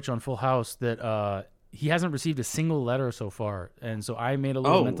with Coach on Full House that he hasn't received a single letter so far. And so I made a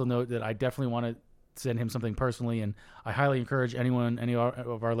little mental note that I definitely want to send him something personally, and I highly encourage any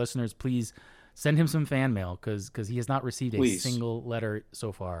of our listeners, please send him some fan mail because he has not received a single letter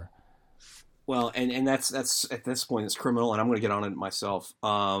so far. Well, and that's at this point it's criminal, and I'm going to get on it myself.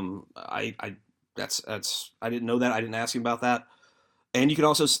 I didn't know that. I didn't ask him about that. And you can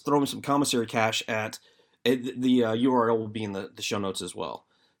also throw him some commissary cash at the URL will be in the show notes as well.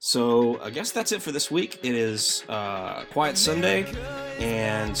 So I guess that's it for this week. It is Quiet Sunday,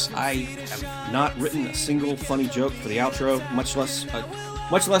 and I have not written a single funny joke for the outro, much less.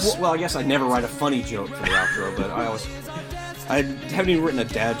 Well, I guess I never write a funny joke for the outro, but I I haven't even written a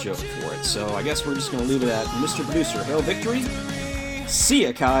dad joke for it, so I guess we're just going to leave it at Mr. Producer. Hail victory. See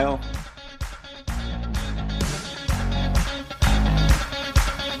ya, Kyle.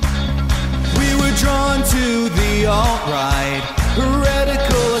 We were drawn to the alt-right,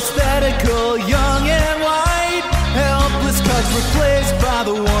 heretical, aesthetical, young and white, helpless cuts replaced by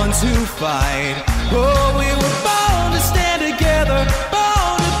the ones who fight. Oh, we were born to stand together,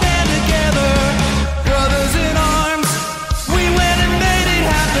 born to band together, brothers in arms. We went and made it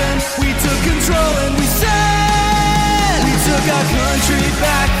happen. We took control and we said we took our country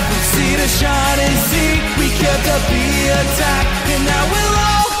back from sea to shining sea. We kept up the attack, and now we'll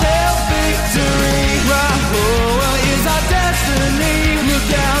all hail victory. Rahowa is our destiny.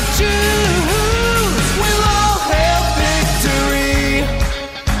 Look out, Jews, we'll all hail victory.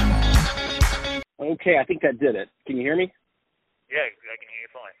 Okay, I think that did it. Can you hear me? Yeah, I can hear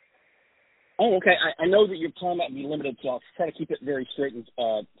you fine. Oh, okay. I know that your time might be limited, so I'll try to keep it very straight and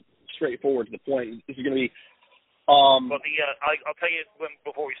straightforward to the point. This is going to be. Well, I'll tell you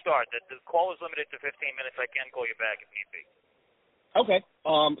before we start that the call is limited to 15 minutes. I can call you back if need be. Okay.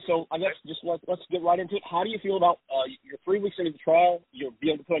 So I guess just let's get right into it. How do you feel about you're 3 weeks into the trial? You'll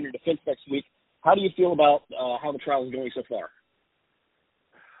be able to put on your defense next week. How do you feel about how the trial is going so far?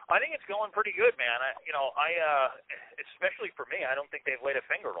 I think it's going pretty good, man. Especially for me, I don't think they've laid a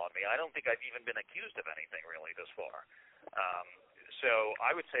finger on me. I don't think I've even been accused of anything really this far. So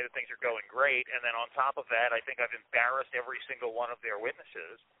I would say that things are going great. And then on top of that, I think I've embarrassed every single one of their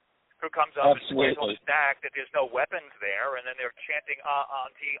witnesses who comes up and swears on the stack that there's no weapons there, and then they're chanting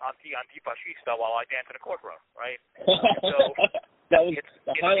anti-fascista while I dance in a courtroom, right? So that was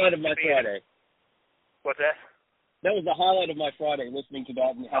the highlight of my Friday. What's that? That was the highlight of my Friday, listening to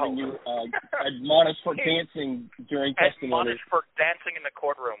that and having you admonished for dancing during testimony. Admonished for dancing in the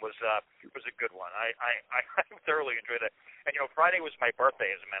courtroom was a good one. I thoroughly enjoyed that. And, Friday was my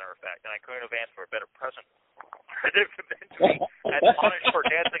birthday, as a matter of fact, and I couldn't have asked for a better present than to be admonished for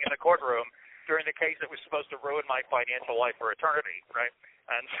dancing in the courtroom during the case that was supposed to ruin my financial life for eternity, right?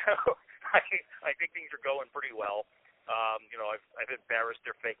 And so I think things are going pretty well. I've embarrassed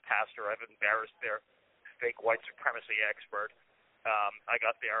their fake pastor. I've embarrassed their fake white supremacy expert. I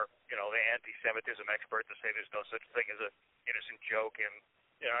got their, the anti-Semitism expert to say there's no such thing as an innocent joke. And,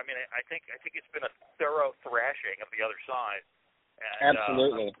 I think it's been a thorough thrashing of the other side. And,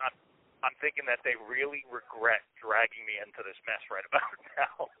 absolutely. I'm thinking that they really regret dragging me into this mess right about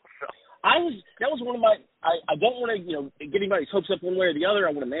now. So. That was one of my, I don't want to, get anybody's hopes up one way or the other.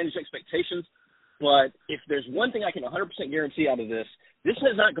 I want to manage expectations. But if there's one thing I can 100% guarantee out of this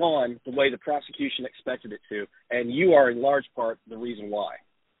has not gone the way the prosecution expected it to, and you are in large part the reason why.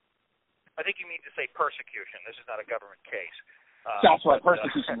 I think you mean to say persecution. This is not a government case. That's right,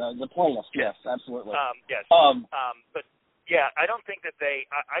 persecution, the plaintiff, yes, absolutely. Yes. But, yeah, I don't think that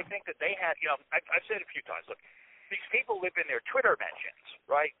I think that they had, I've said it a few times, look, these people live in their Twitter mentions,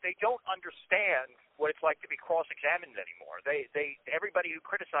 right? They don't understand what it's like to be cross-examined anymore. Everybody who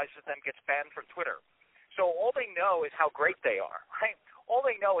criticizes them gets banned from Twitter. So all they know is how great they are, right? All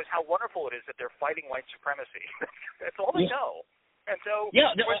they know is how wonderful it is that they're fighting white supremacy. That's all they know. And so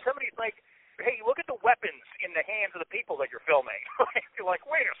when somebody's like, hey, look at the weapons in the hands of the people that you're filming, you're like,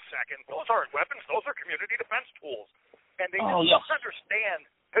 wait a second, those aren't weapons, those are community defense tools. And they don't understand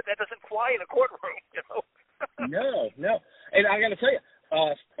that doesn't fly in a courtroom, No. And I got to tell you,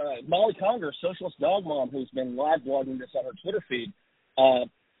 Molly Conger, Socialist Dog Mom, who's been live blogging this on her Twitter feed,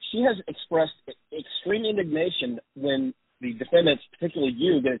 she has expressed extreme indignation when the defendants, particularly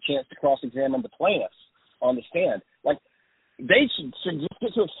you, get a chance to cross-examine the plaintiffs on the stand. Like, they should just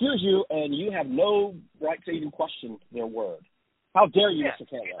get to accuse you, and you have no right to even question their word. How dare you, Mr.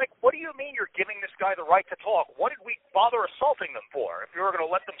 Cantwell? Like, what do you mean you're giving this guy the right to talk? What did we bother assaulting them for if you were going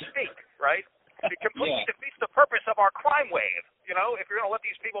to let them speak, right? It completely defeats the purpose of our crime wave, if you're going to let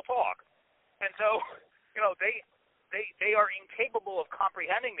these people talk. And so, they are incapable of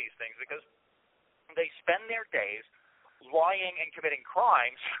comprehending these things because they spend their days lying and committing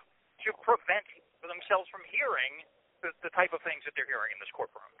crimes to prevent themselves from hearing the type of things that they're hearing in this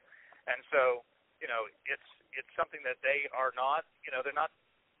courtroom. And so, it's something that they are not, they're not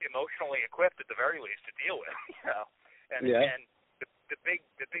emotionally equipped at the very least to deal with, And the big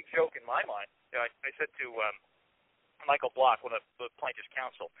joke in my mind, I said to Michael Block, one of the plaintiff's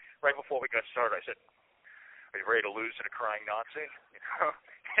counsel, right before we got started, I said, "Are you ready to lose to the crying Nazi?"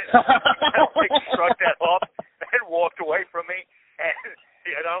 He shrugged that off and walked away from me.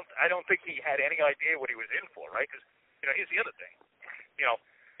 And I don't think he had any idea what he was in for, right? Because here's the other thing.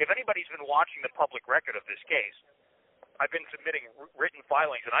 If anybody's been watching the public record of this case, I've been submitting written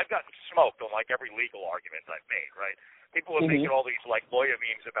filings, and I've gotten smoked on like every legal argument I've made, right? People are making all these like lawyer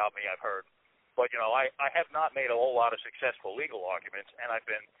memes about me, I've heard. But, I have not made a whole lot of successful legal arguments, and I've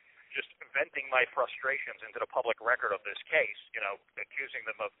been just venting my frustrations into the public record of this case, accusing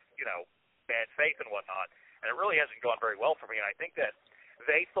them of, bad faith and whatnot. And it really hasn't gone very well for me. And I think that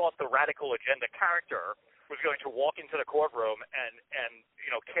they thought the radical agenda character was going to walk into the courtroom and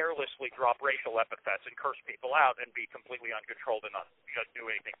carelessly drop racial epithets and curse people out and be completely uncontrolled and not do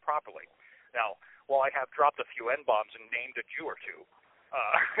anything properly. Now, while I have dropped a few N-bombs and named a Jew or two,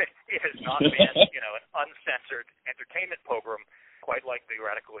 it has not been, an uncensored entertainment program quite like the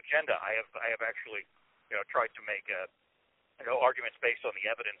radical agenda. I have actually, tried to make arguments based on the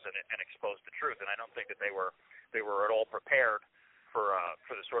evidence and expose the truth. And I don't think that they were at all prepared for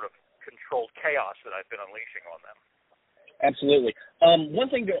the sort of controlled chaos that I've been unleashing on them. Absolutely. One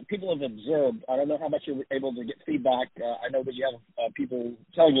thing that people have observed, I don't know how much you're able to get feedback. I know that you have people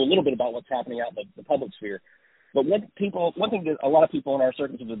telling you a little bit about what's happening out in the public sphere. But one thing that a lot of people in our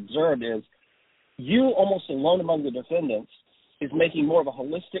circuits have observed is you, almost alone among the defendants, is making more of a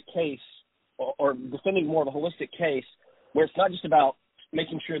holistic case or defending more of a holistic case where it's not just about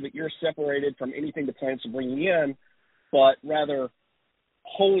making sure that you're separated from anything the plaintiffs are bringing in, but rather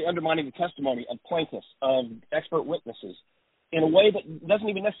wholly undermining the testimony of plaintiffs, of expert witnesses, in a way that doesn't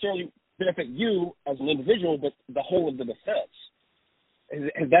even necessarily benefit you as an individual, but the whole of the defense.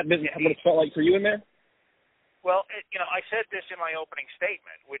 Has that been what it felt like for you in there? Well, I said this in my opening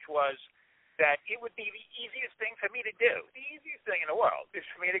statement, which was that it would be the easiest thing for me to do. The easiest thing in the world is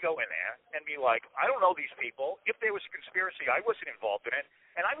for me to go in there and be like, I don't know these people. If there was a conspiracy, I wasn't involved in it,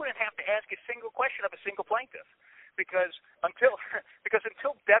 and I wouldn't have to ask a single question of a single plaintiff. Because until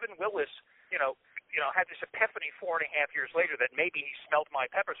Devin Willis, had this epiphany 4.5 years later that maybe he smelt my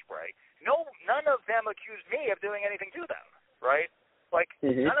pepper spray, none of them accused me of doing anything to them, right? Like,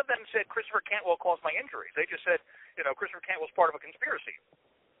 none of them said Christopher Cantwell caused my injuries. They just said, Christopher Cantwell's part of a conspiracy.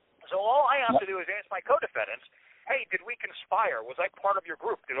 So all I have to do is ask my co-defendants, hey, did we conspire? Was I part of your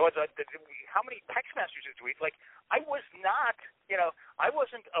group? How many text messages did we? Like, I was not, I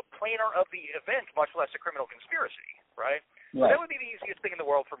wasn't a planner of the event, much less a criminal conspiracy, right? So that would be the easiest thing in the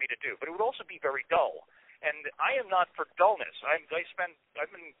world for me to do, but it would also be very dull. And I am not for dullness. I've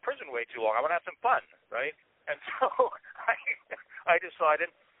been in prison way too long. I want to have some fun, right? And so I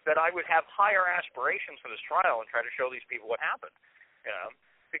decided that I would have higher aspirations for this trial and try to show these people what happened,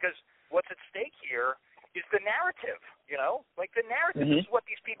 because what's at stake here is the narrative, like the narrative is what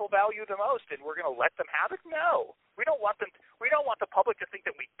these people value the most, and we're going to let them have it? No, we don't want the public to think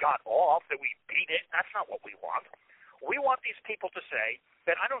that we got off, that we beat it. That's not what we want. We want these people to say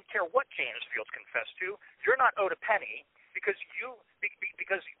that I don't care what James Fields confessed to, you're not owed a penny because you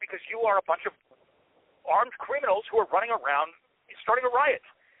are a bunch of armed criminals who are running around starting a riot,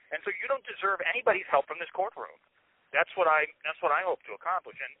 and so you don't deserve anybody's help from this courtroom. That's what I hope to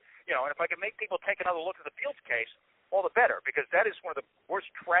accomplish. And and if I can make people take another look at the Fields case, all the better, because that is one of the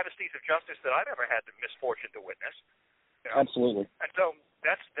worst travesties of justice that I've ever had the misfortune to witness. Absolutely. And so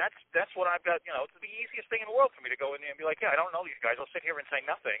that's what I've got. It's the easiest thing in the world for me to go in there and be like, yeah, I don't know these guys. I'll sit here and say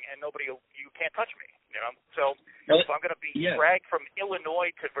nothing, and you can't touch me. So if I'm going to be dragged from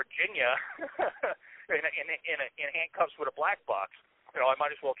Illinois to Virginia in handcuffs with a black box, I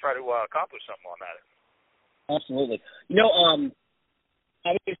might as well try to accomplish something on that. Absolutely.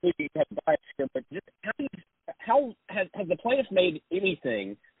 Obviously you have bias here, but just how has the plaintiff made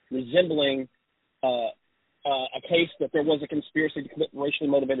anything resembling a case that there was a conspiracy to commit racially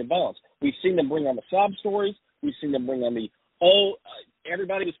motivated violence? We've seen them bring on the sob stories. We've seen them bring on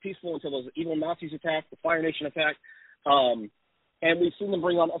everybody was peaceful until those evil Nazis attacked, the Fire Nation attack, and we've seen them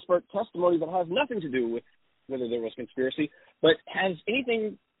bring on expert testimony that has nothing to do with whether there was conspiracy. But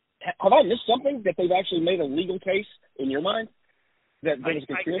have I missed something that they've actually made a legal case in your mind that there was a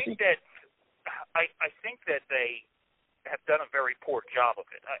conspiracy? I think that they have done a very poor job of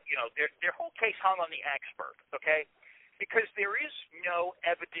it. Their whole case hung on the expert, okay? Because there is no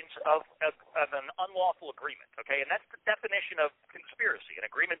evidence of an unlawful agreement, okay? And that's the definition of conspiracy, an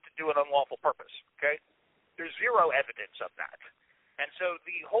agreement to do an unlawful purpose, okay? There's zero evidence of that. And so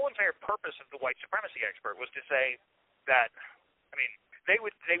the whole entire purpose of the white supremacy expert was to say that, they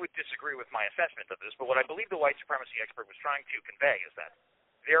would disagree with my assessment of this, but what I believe the white supremacy expert was trying to convey is that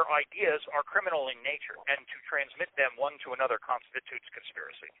their ideas are criminal in nature, and to transmit them one to another constitutes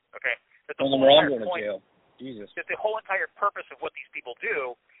conspiracy. Okay, that the whole entire point, that the whole entire purpose of what these people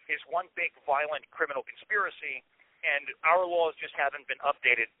do is one big violent criminal conspiracy, and our laws just haven't been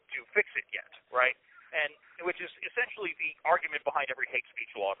updated to fix it yet, right? And which is essentially the argument behind every hate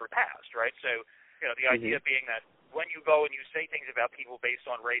speech law ever passed, right? So the idea being that when you go and you say things about people based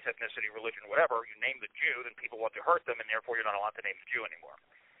on race, ethnicity, religion, whatever, you name the Jew, then people want to hurt them, and therefore you're not allowed to name the Jew anymore.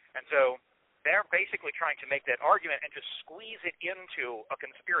 And so they're basically trying to make that argument and just squeeze it into a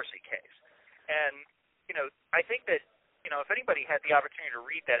conspiracy case. And, I think that, if anybody had the opportunity to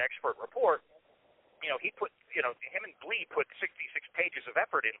read that expert report, he put, him and Blee put 66 pages of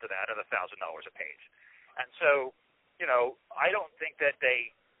effort into that at $1,000 a page. And so, I don't think that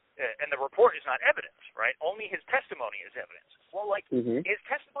they, and the report is not evidence, right? Only his testimony is evidence. Well, his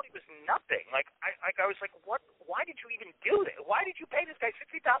testimony was nothing. I was like, what? Why did you even do this? Why did you pay this guy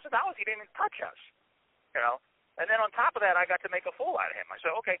 $60,000? He didn't even touch us, And then on top of that, I got to make a fool out of him. I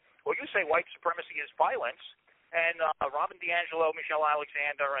said, okay, well, you say white supremacy is violence, and Robin DiAngelo, Michelle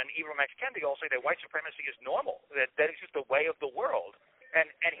Alexander, and Ibram X. Kendi all say that white supremacy is normal, that is just the way of the world.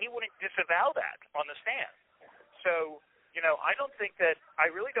 And he wouldn't disavow that on the stand. So, I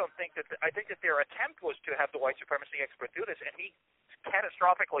really don't think that, I think that their attempt was to have the white supremacy expert do this, and he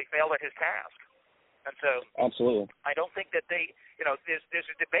catastrophically failed at his task. And so, absolutely, I don't think that they, there's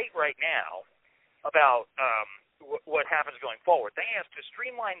a debate right now about what happens going forward. They asked to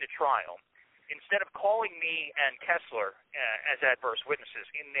streamline the trial. Instead of calling me and Kessler as adverse witnesses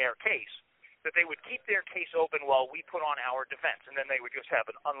in their case, that they would keep their case open while we put on our defense, and then they would just have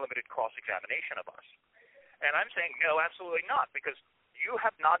an unlimited cross-examination of us. And I'm saying, no, absolutely not, because you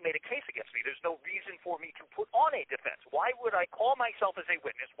have not made a case against me. There's no reason for me to put on a defense. Why would I call myself as a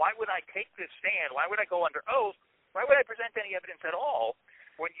witness? Why would I take this stand? Why would I go under oath? Why would I present any evidence at all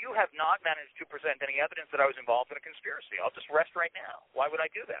when you have not managed to present any evidence that I was involved in a conspiracy? I'll just rest right now. Why would I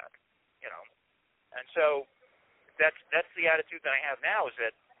do that? And so that's the attitude that I have now, is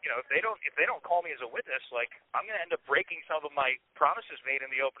that, if they don't call me as a witness, I'm going to end up breaking some of my promises made in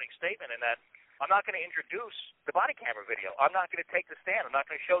the opening statement, in that I'm not going to introduce the body camera video. I'm not going to take the stand. I'm not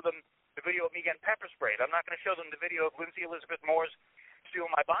going to show them the video of me getting pepper sprayed. I'm not going to show them the video of Lindsay Elizabeth Moore's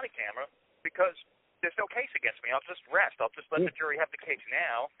stealing my body camera, because there's no case against me. I'll just rest. I'll just let the jury have the case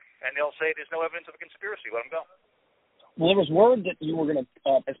now, and they'll say there's no evidence of a conspiracy. Let them go. Well, there was word that you were going to,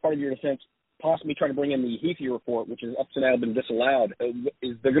 as part of your defense, possibly try to bring in the Heafy report, which has up to now been disallowed.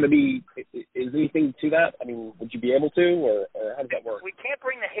 Is there going to be, is anything to that? I mean, would you be able to, or how does that work? We can't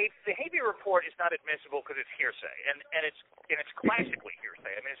bring the Heafy report is not admissible because it's hearsay, and it's classically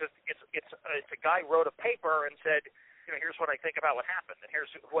hearsay. I mean, it's a guy wrote a paper and said, here's what I think about what happened, and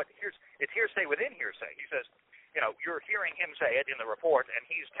it's hearsay within hearsay. He says, you're hearing him say it in the report, and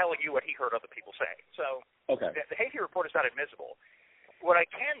he's telling you what he heard other people say. So okay. The Heafy report is not admissible. What I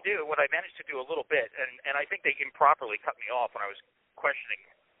can do, what I managed to do a little bit, and I think they improperly cut me off when I was questioning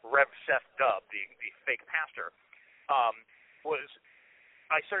Rev Seth Dubb, the fake pastor, was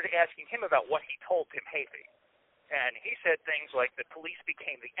I started asking him about what he told Tim Heafy. And he said things like the police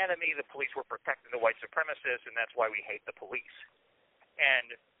became the enemy, the police were protecting the white supremacists, and that's why we hate the police.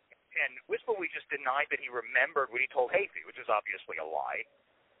 And Wistful, we just denied that he remembered what he told Heafy, which is obviously a lie.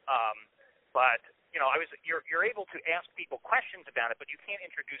 But you're able to ask people questions about it, but you can't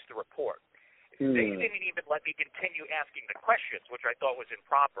introduce the report. They didn't even let me continue asking the questions, which I thought was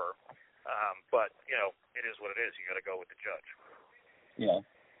improper. But it is what it is. You got to go with the judge. Yeah.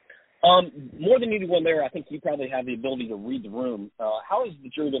 More than anyone there, I think you probably have the ability to read the room. How has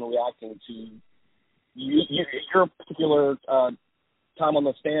the jury been reacting to your particular time on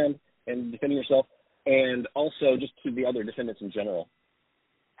the stand and defending yourself, and also just to the other defendants in general?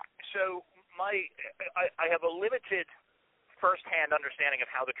 So I have a limited first-hand understanding of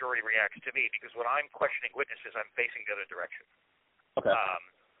how the jury reacts to me, because when I'm questioning witnesses, I'm facing the other direction. Okay.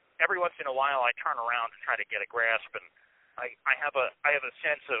 Every once in a while, I turn around and try to get a grasp, and I have a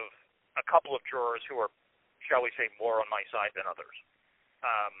sense of a couple of jurors who are, shall we say, more on my side than others.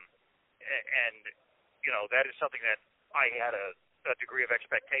 And that is something that I had a degree of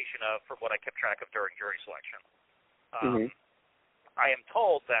expectation of from what I kept track of during jury selection. I am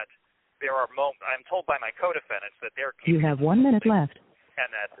told that there are I'm told by my co-defendants that they're You have 1 minute left. And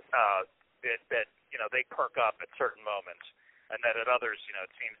that they perk up at certain moments, and that at others,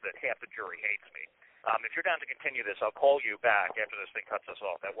 it seems that half the jury hates me. If you're down to continue this, I'll call you back after this thing cuts us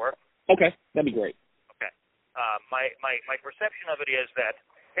off. That work? Okay, that'd be great. Okay. My perception of it is that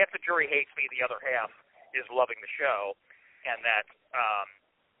half the jury hates me, the other half is loving the show, and that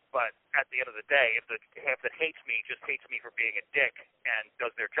but at the end of the day, if the half that hates me just hates me for being a dick and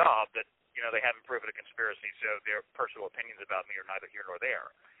does their job, that they haven't proven a conspiracy, so their personal opinions about me are neither here nor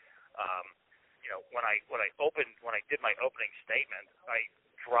there. When I did my opening statement, I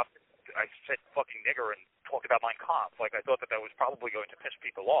said fucking nigger and talked about Mein Kampf. I thought that was probably going to piss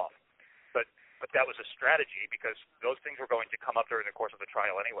people off, but that was a strategy, because those things were going to come up during the course of the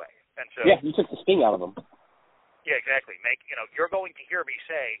trial anyway. And so yeah, you took the sting out of them. Yeah, exactly. You're going to hear me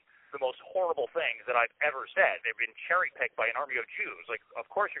say the most horrible things that I've ever said. They've been cherry-picked by an army of Jews. Like, of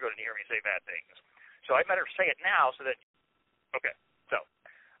course you're going to hear me say bad things. So I better say it now so that... Okay, so...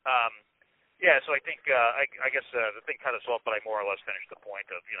 so I think, I guess the thing cut us off, but I more or less finished the point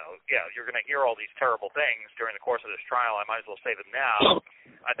of, you're going to hear all these terrible things during the course of this trial. I might as well say them now.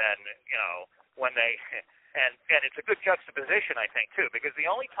 And then, when they... And it's a good juxtaposition, I think, too, because the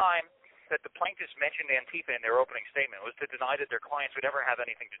only time that the plaintiffs mentioned Antifa in their opening statement was to deny that their clients would ever have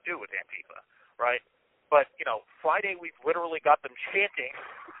anything to do with Antifa, right? But, Friday we've literally got them chanting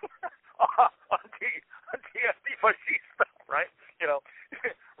anti-fascista, right?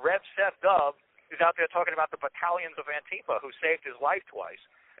 Rev Seth Dub is out there talking about the battalions of Antifa who saved his life twice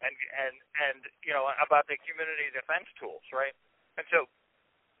and about the community defense tools, right? And so,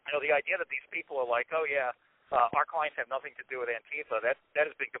 the idea that these people are like, oh, yeah, our clients have nothing to do with Antifa, that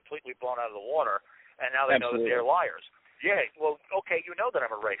has been completely blown out of the water, and now they know that they're liars. Yeah, well, okay, you know that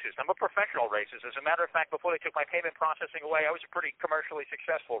I'm a racist. I'm a professional racist. As a matter of fact, before they took my payment processing away, I was a pretty commercially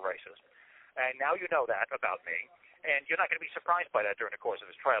successful racist. And now you know that about me, and you're not going to be surprised by that during the course of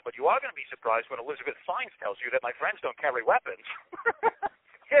this trial. But you are going to be surprised when Elizabeth Sines tells you that my friends don't carry weapons.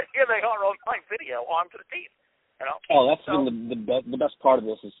 Here they are on my video, armed to the teeth. Oh, that's been the best part of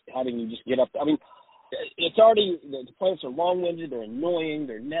this is having you just get up. I mean, it's already, the plaintiffs are long-winded, they're annoying,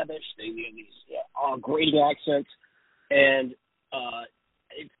 they're nebbish, they have these grating accents, and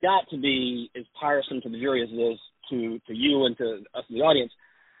it's got to be as tiresome to the jury as it is to you and to us in the audience.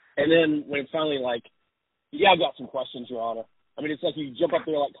 And then when it's finally like, yeah, I've got some questions, Your Honor. I mean, it's like you jump up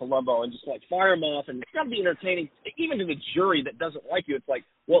there like Columbo and just like fire them off, and it's got to be entertaining, even to the jury that doesn't like you. It's like,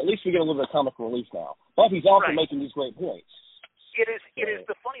 well, at least we get a little bit of comic relief now. But he's also making these great points. It is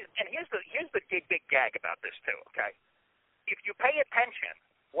the funniest, and here's the big gag about this too. Okay, if you pay attention,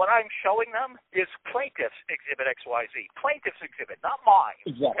 what I'm showing them is Plaintiff's Exhibit XYZ, Plaintiff's Exhibit, not mine.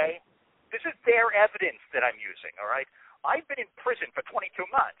 Exactly. Okay, this is their evidence that I'm using. All right, I've been in prison for 22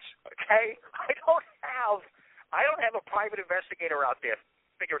 months. Okay, I don't have a private investigator out there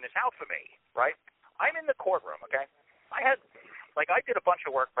figuring this out for me. Right, I'm in the courtroom. Okay, I did a bunch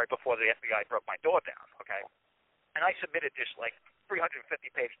of work right before the FBI broke my door down. Okay. And I submitted this,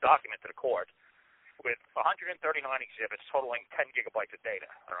 350-page document to the court with 139 exhibits totaling 10 gigabytes of data,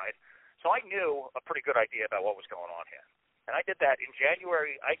 all right? So I knew a pretty good idea about what was going on here. And I did that in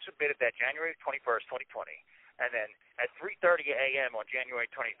January. I submitted that January 21st, 2020. And then at 3:30 a.m. on January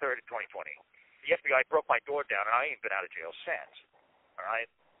 23rd, 2020, the FBI broke my door down, and I ain't been out of jail since, all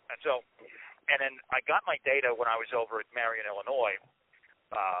right? And then I got my data when I was over at Marion, Illinois,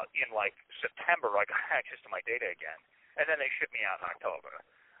 in September. I got access to my data again, and then they shipped me out in October,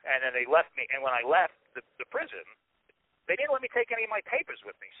 and then they left me. And when I left the prison, they didn't let me take any of my papers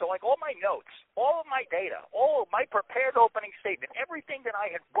with me. So all my notes, all of my data, all of my prepared opening statement, everything that I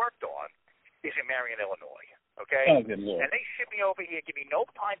had worked on is in Marion, Illinois. Okay, oh, good Lord. And they shipped me over here, give me no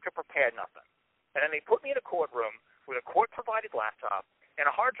time to prepare nothing, and then they put me in a courtroom with a court-provided laptop and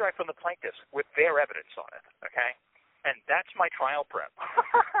a hard drive from the plaintiffs with their evidence on it. Okay. And that's my trial prep.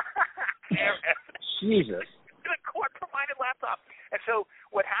 Jesus. The court-provided laptop. And so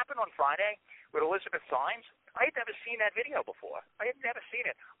what happened on Friday with Elizabeth Sines, I had never seen that video before. I had never seen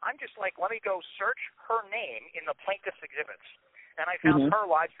it. I'm just like, let me go search her name in the plaintiff's exhibits. And I found her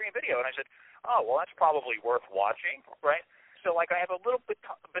live stream video. And I said, oh, well, that's probably worth watching, right? So, I have a little bit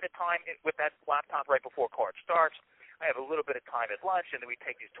of time with that laptop right before court starts. I have a little bit of time at lunch, and then we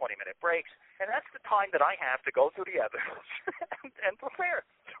take these 20-minute breaks, and that's the time that I have to go through the evidence and prepare.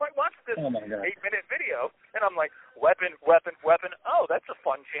 So I watched this 8-minute video, and I'm like, weapon. Oh, that's a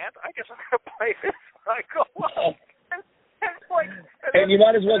fun chant. I guess I'm going to play this when I go home. And you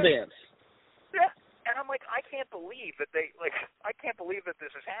might as well dance. Yeah. And I'm like, I can't believe that this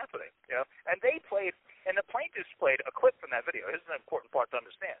is happening. And they played, and the plaintiffs played a clip from that video. This is an important part to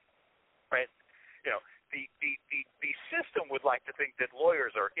understand, right? The system would like to think that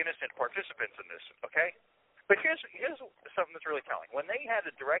lawyers are innocent participants in this, okay? But here's something that's really telling. When they had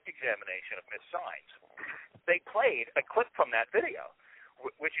a direct examination of Ms. Sines, they played a clip from that video,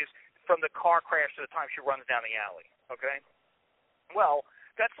 which is from the car crash to the time she runs down the alley, okay? Well,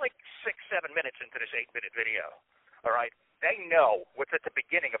 that's 6-7 minutes into this 8-minute video, all right? They know what's at the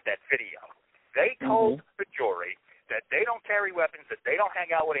beginning of that video. They told the jury that they don't carry weapons, that they don't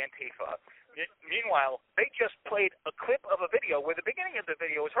hang out with Antifa. Meanwhile, they just played a clip of a video where the beginning of the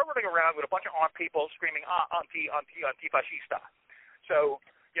video is her running around with a bunch of armed people screaming, anti-fascista. So,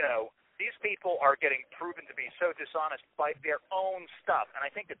 these people are getting proven to be so dishonest by their own stuff. And I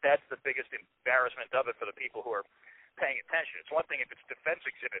think that that's the biggest embarrassment of it for the people who are paying attention. It's one thing if it's Defense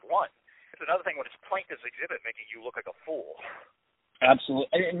Exhibit 1. It's another thing when it's plaintiff's exhibit making you look like a fool.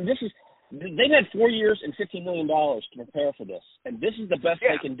 Absolutely. And they've had 4 years and $15 million to prepare for this, and this is the best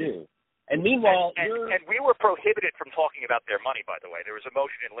they can do. And meanwhile, and we were prohibited from talking about their money, by the way. There was a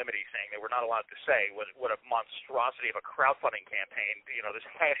motion in limine saying they were not allowed to say what a monstrosity of a crowdfunding campaign, this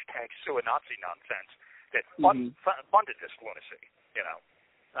hashtag sue a Nazi nonsense that funded this lunacy,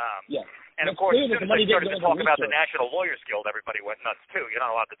 And of course, as soon as they started to talk about the National Lawyers Guild, everybody went nuts too. You're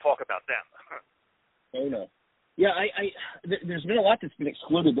not allowed to talk about them. Oh, no. Yeah, there's been a lot that's been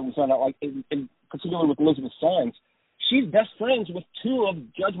excluded that we found out, like in particular with Elizabeth Saenz. She's best friends with two of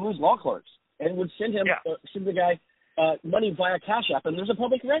Judge Moo's law clerks and would send the guy money via Cash App, and there's a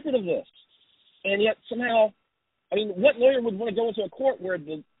public record of this. And yet somehow, I mean, what lawyer would want to go into a court where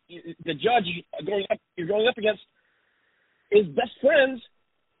the judge you're going up against is best friends?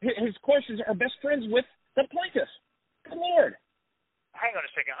 His courses are best friends with the plaintiff. Good Lord. Hang on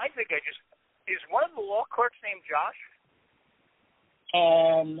a second. I think is one of the law clerks named Josh?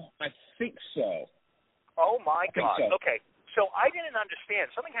 I think so. Oh, my God. So. Okay. So I didn't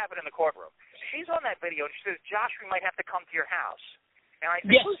understand. Something happened in the courtroom. She's on that video, and she says, Josh, we might have to come to your house. And I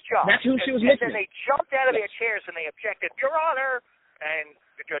think, yes, who's Josh? That's who she was mentioning. mentioning. And then they jumped out of their chairs, and they objected, Your Honor. And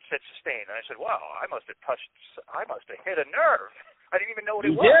the judge said, sustained. And I said, wow, I must have hit a nerve. I didn't even know what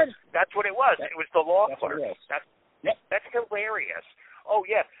it was. Did? That's what it was. It was the law clerk. That's hilarious. Oh,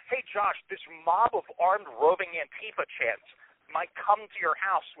 yeah. Hey, Josh, this mob of armed roving Antifa chants might come to your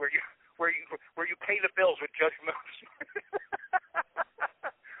house where you pay the bills with Judge Moose.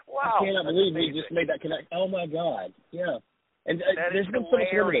 Wow. I cannot believe we just made that connect. Oh, my God. Yeah. And there's been so much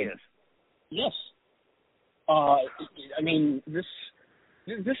limited. Yes. I mean, this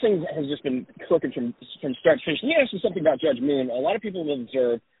thing has just been cooking from start to finish. Let me ask you something about Judge Moon. A lot of people have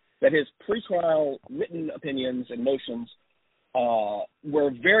observed that his pretrial written opinions and motions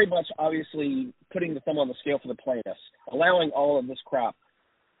were very much obviously putting the thumb on the scale for the plaintiffs, allowing all of this crap.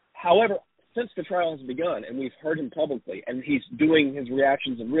 However, since the trial has begun and we've heard him publicly and he's doing his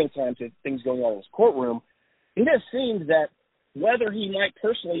reactions in real time to things going on in his courtroom, it has seemed that whether he might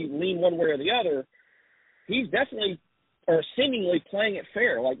personally lean one way or the other, he's definitely or seemingly playing it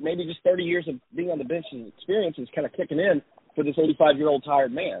fair. Like maybe just 30 years of being on the bench and experience is kind of kicking in for this 85-year-old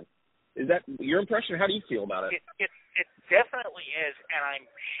tired man. Is that your impression? How do you feel about it? It definitely is, and I'm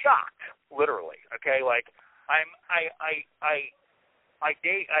shocked, literally. Okay, like I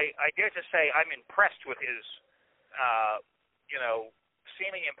dare to say I'm impressed with his,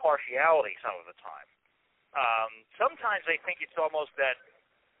 seeming impartiality some of the time. Sometimes I think it's almost that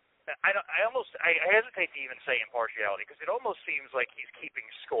I hesitate to even say impartiality because it almost seems like he's keeping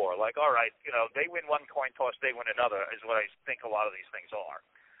score. Like, all right, they win one coin toss, they win another, is what I think a lot of these things are.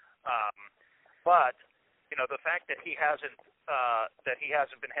 But the fact that he hasn't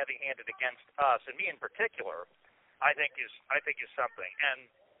been heavy-handed against us and me in particular, I think is something,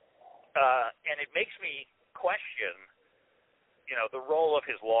 and it makes me question, the role of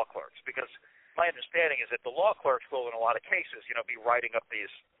his law clerks, because my understanding is that the law clerks will, in a lot of cases, be writing up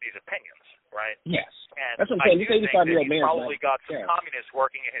these opinions, right? Yes, and that's what I'm saying. This 85-year-old man probably got some communists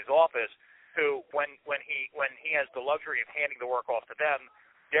working in his office who, when he has the luxury of handing the work off to them,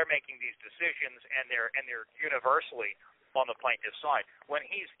 they're making these decisions, and they're universally on the plaintiff's side. When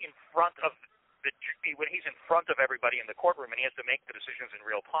he's in front of everybody in the courtroom and he has to make the decisions in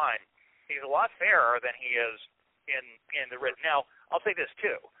real time, he's a lot fairer than he is in the written. Now, I'll say this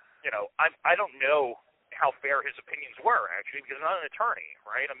too. I don't know how fair his opinions were actually because I'm not an attorney,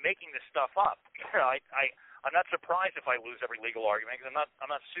 right? I'm making this stuff up. I'm not surprised if I lose every legal argument because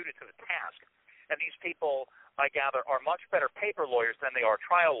I'm not suited to the task. And these people, I gather, are much better paper lawyers than they are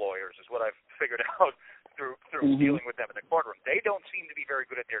trial lawyers, is what I've figured out through dealing with them in the courtroom. They don't seem to be very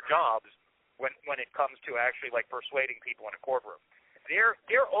good at their jobs when it comes to actually like persuading people in a courtroom. Their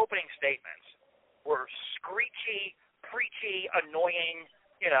opening statements were screechy, preachy, annoying,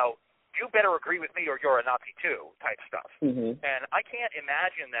 you better agree with me or you're a Nazi too type stuff. Mm-hmm. And I can't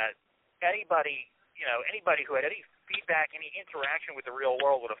imagine that anybody who had any feedback, any interaction with the real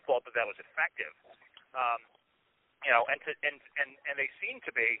world would have thought that was effective. And they seem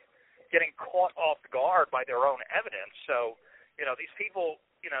to be getting caught off guard by their own evidence. So, these people,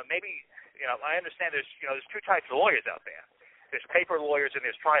 maybe, I understand there's two types of lawyers out there. There's paper lawyers and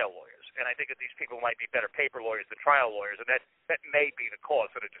there's trial lawyers. And I think that these people might be better paper lawyers than trial lawyers, and that may be the cause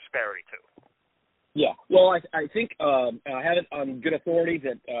for the disparity too. Yeah. Well, I think I have it on good authority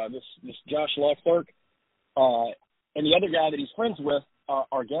that this Josh law clerk and the other guy that he's friends with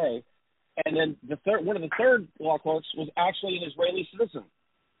are gay, and then one of the third law clerks was actually an Israeli citizen.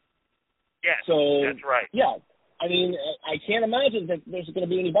 Yes, so, that's right. Yeah. I mean, I can't imagine that there's going to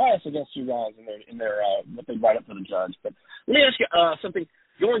be any bias against you guys in their what they write up for the judge. But let me ask you something.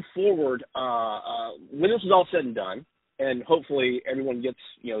 Going forward, when this is all said and done, and hopefully everyone gets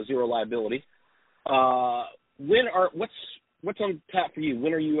zero liability, what's on tap for you?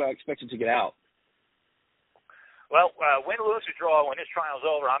 When are you expected to get out? Well, win, lose, or draw, when this trial's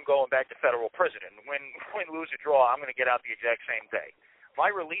over, I'm going back to federal prison. And win, lose, or draw, I'm going to get out the exact same day. My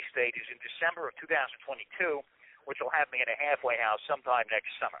release date is in December of 2022, which will have me in a halfway house sometime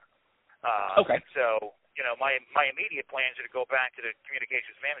next summer. Okay. So, my immediate plans are to go back to the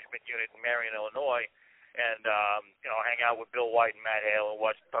Communications Management Unit in Marion, Illinois, and, hang out with Bill White and Matt Hale and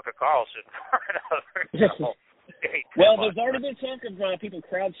watch Tucker Carlson for another, 8 Well, months. there's already been talk of people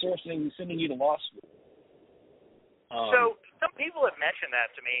crowdsourcing, sending you to law school. So some people have mentioned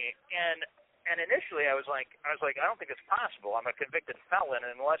that to me, and initially I was like, I don't think it's possible. I'm a convicted felon,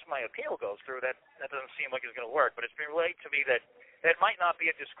 and unless my appeal goes through, that doesn't seem like it's going to work. But it's been relayed to me that might not be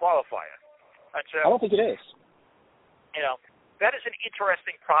a disqualifier. And so, I don't think it is. That is an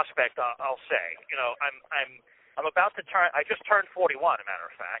interesting prospect. I'll say. I'm about to turn. I just turned 41, as a matter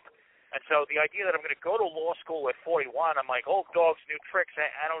of fact. And so the idea that I'm going to go to law school at 41, I'm like, old dogs, new tricks.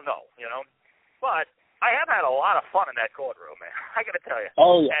 I don't know. But I have had a lot of fun in that courtroom, man. I got to tell you.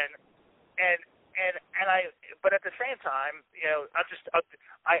 Oh yeah. But at the same time,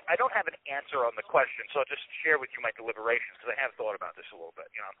 I don't have an answer on the question, so I'll just share with you my deliberations because I have thought about this a little bit.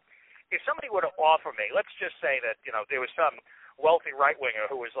 If somebody were to offer me, let's just say that there was some wealthy right winger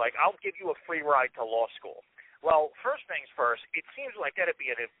who was like, "I'll give you a free ride to law school." Well, first things first, it seems like that'd be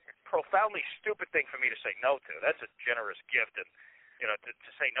a profoundly stupid thing for me to say no to. That's a generous gift, and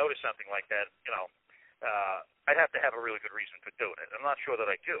to say no to something like that, I'd have to have a really good reason for doing it. I'm not sure that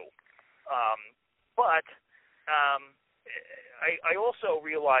I do. But I also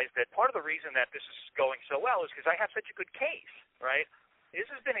realize that part of the reason that this is going so well is because I have such a good case, right? This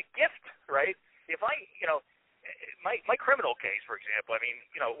has been a gift, right? If my criminal case, for example, it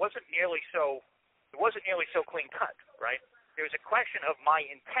wasn't nearly so clean cut, right? There was a question of my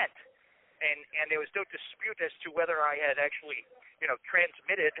intent, and there was no dispute as to whether I had actually,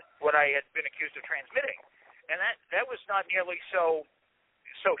 transmitted what I had been accused of transmitting, and that was not nearly so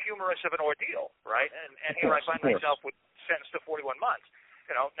humorous of an ordeal, right? And here I find myself sentenced to 41 months.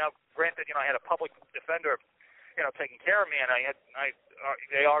 Now granted, I had a public defender, taking care of me, and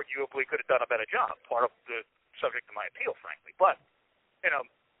they arguably could have done a better job. Part of the subject of my appeal, frankly, but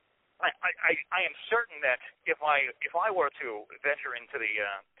I am certain that if I were to venture into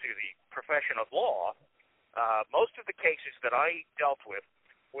the profession of law, most of the cases that I dealt with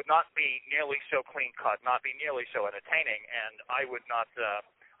would not be nearly so clean cut, not be nearly so entertaining, and I would not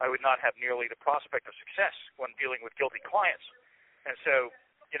have nearly the prospect of success when dealing with guilty clients. And so,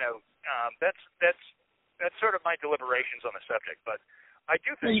 that's sort of my deliberations on the subject. But I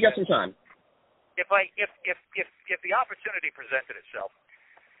do think you got some time. If the opportunity presented itself,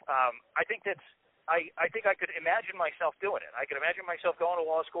 I think I could imagine myself doing it. I could imagine myself going to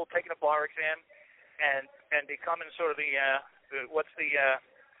law school, taking a bar exam, and becoming sort of what's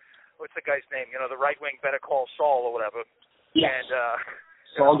the guy's name? The right wing Better Call Saul or whatever. Yes. And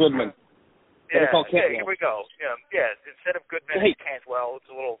Saul Goodman. Yeah. Call Cantwell. Here we go. Yeah. Instead of Goodman, Hey. Cantwell. It's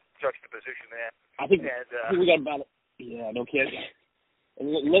a little juxtaposition there. I think we got about no kidding. A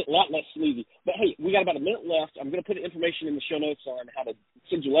lot less sleazy. But hey, we got about a minute left. I'm going to put information in the show notes on how to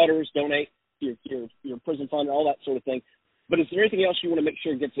send you letters, donate your prison fund, all that sort of thing. But is there anything else you want to make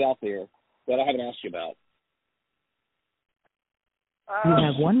sure gets out there that I haven't asked you about? You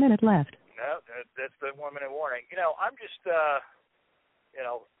have 1 minute left. No, that's the 1 minute warning. I'm just, I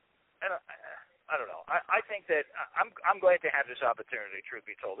don't know. I think that I'm glad to have this opportunity, truth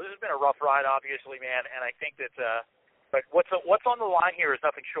be told. This has been a rough ride, obviously, man, and I think that but what's on the line here is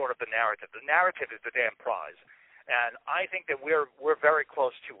nothing short of the narrative. The narrative is the damn prize. And I think that we're very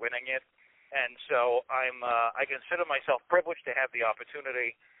close to winning it. And so I consider myself privileged to have the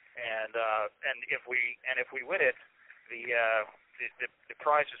opportunity, and if we win it, the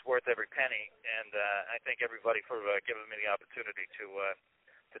prize is worth every penny. And I thank everybody for giving me the opportunity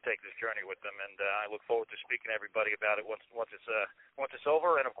to take this journey with them. And I look forward to speaking to everybody about it once it's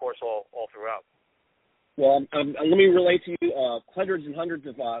over, and of course all throughout. Well, let me relay to you hundreds and hundreds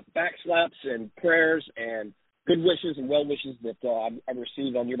of backslaps and prayers and good wishes and well wishes that I've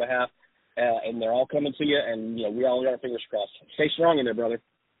received on your behalf, and they're all coming to you. And we all got our fingers crossed. Stay strong in there, brother.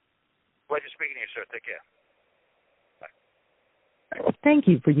 Pleasure speaking to you, sir. Take care. Bye. Thank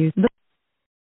you for using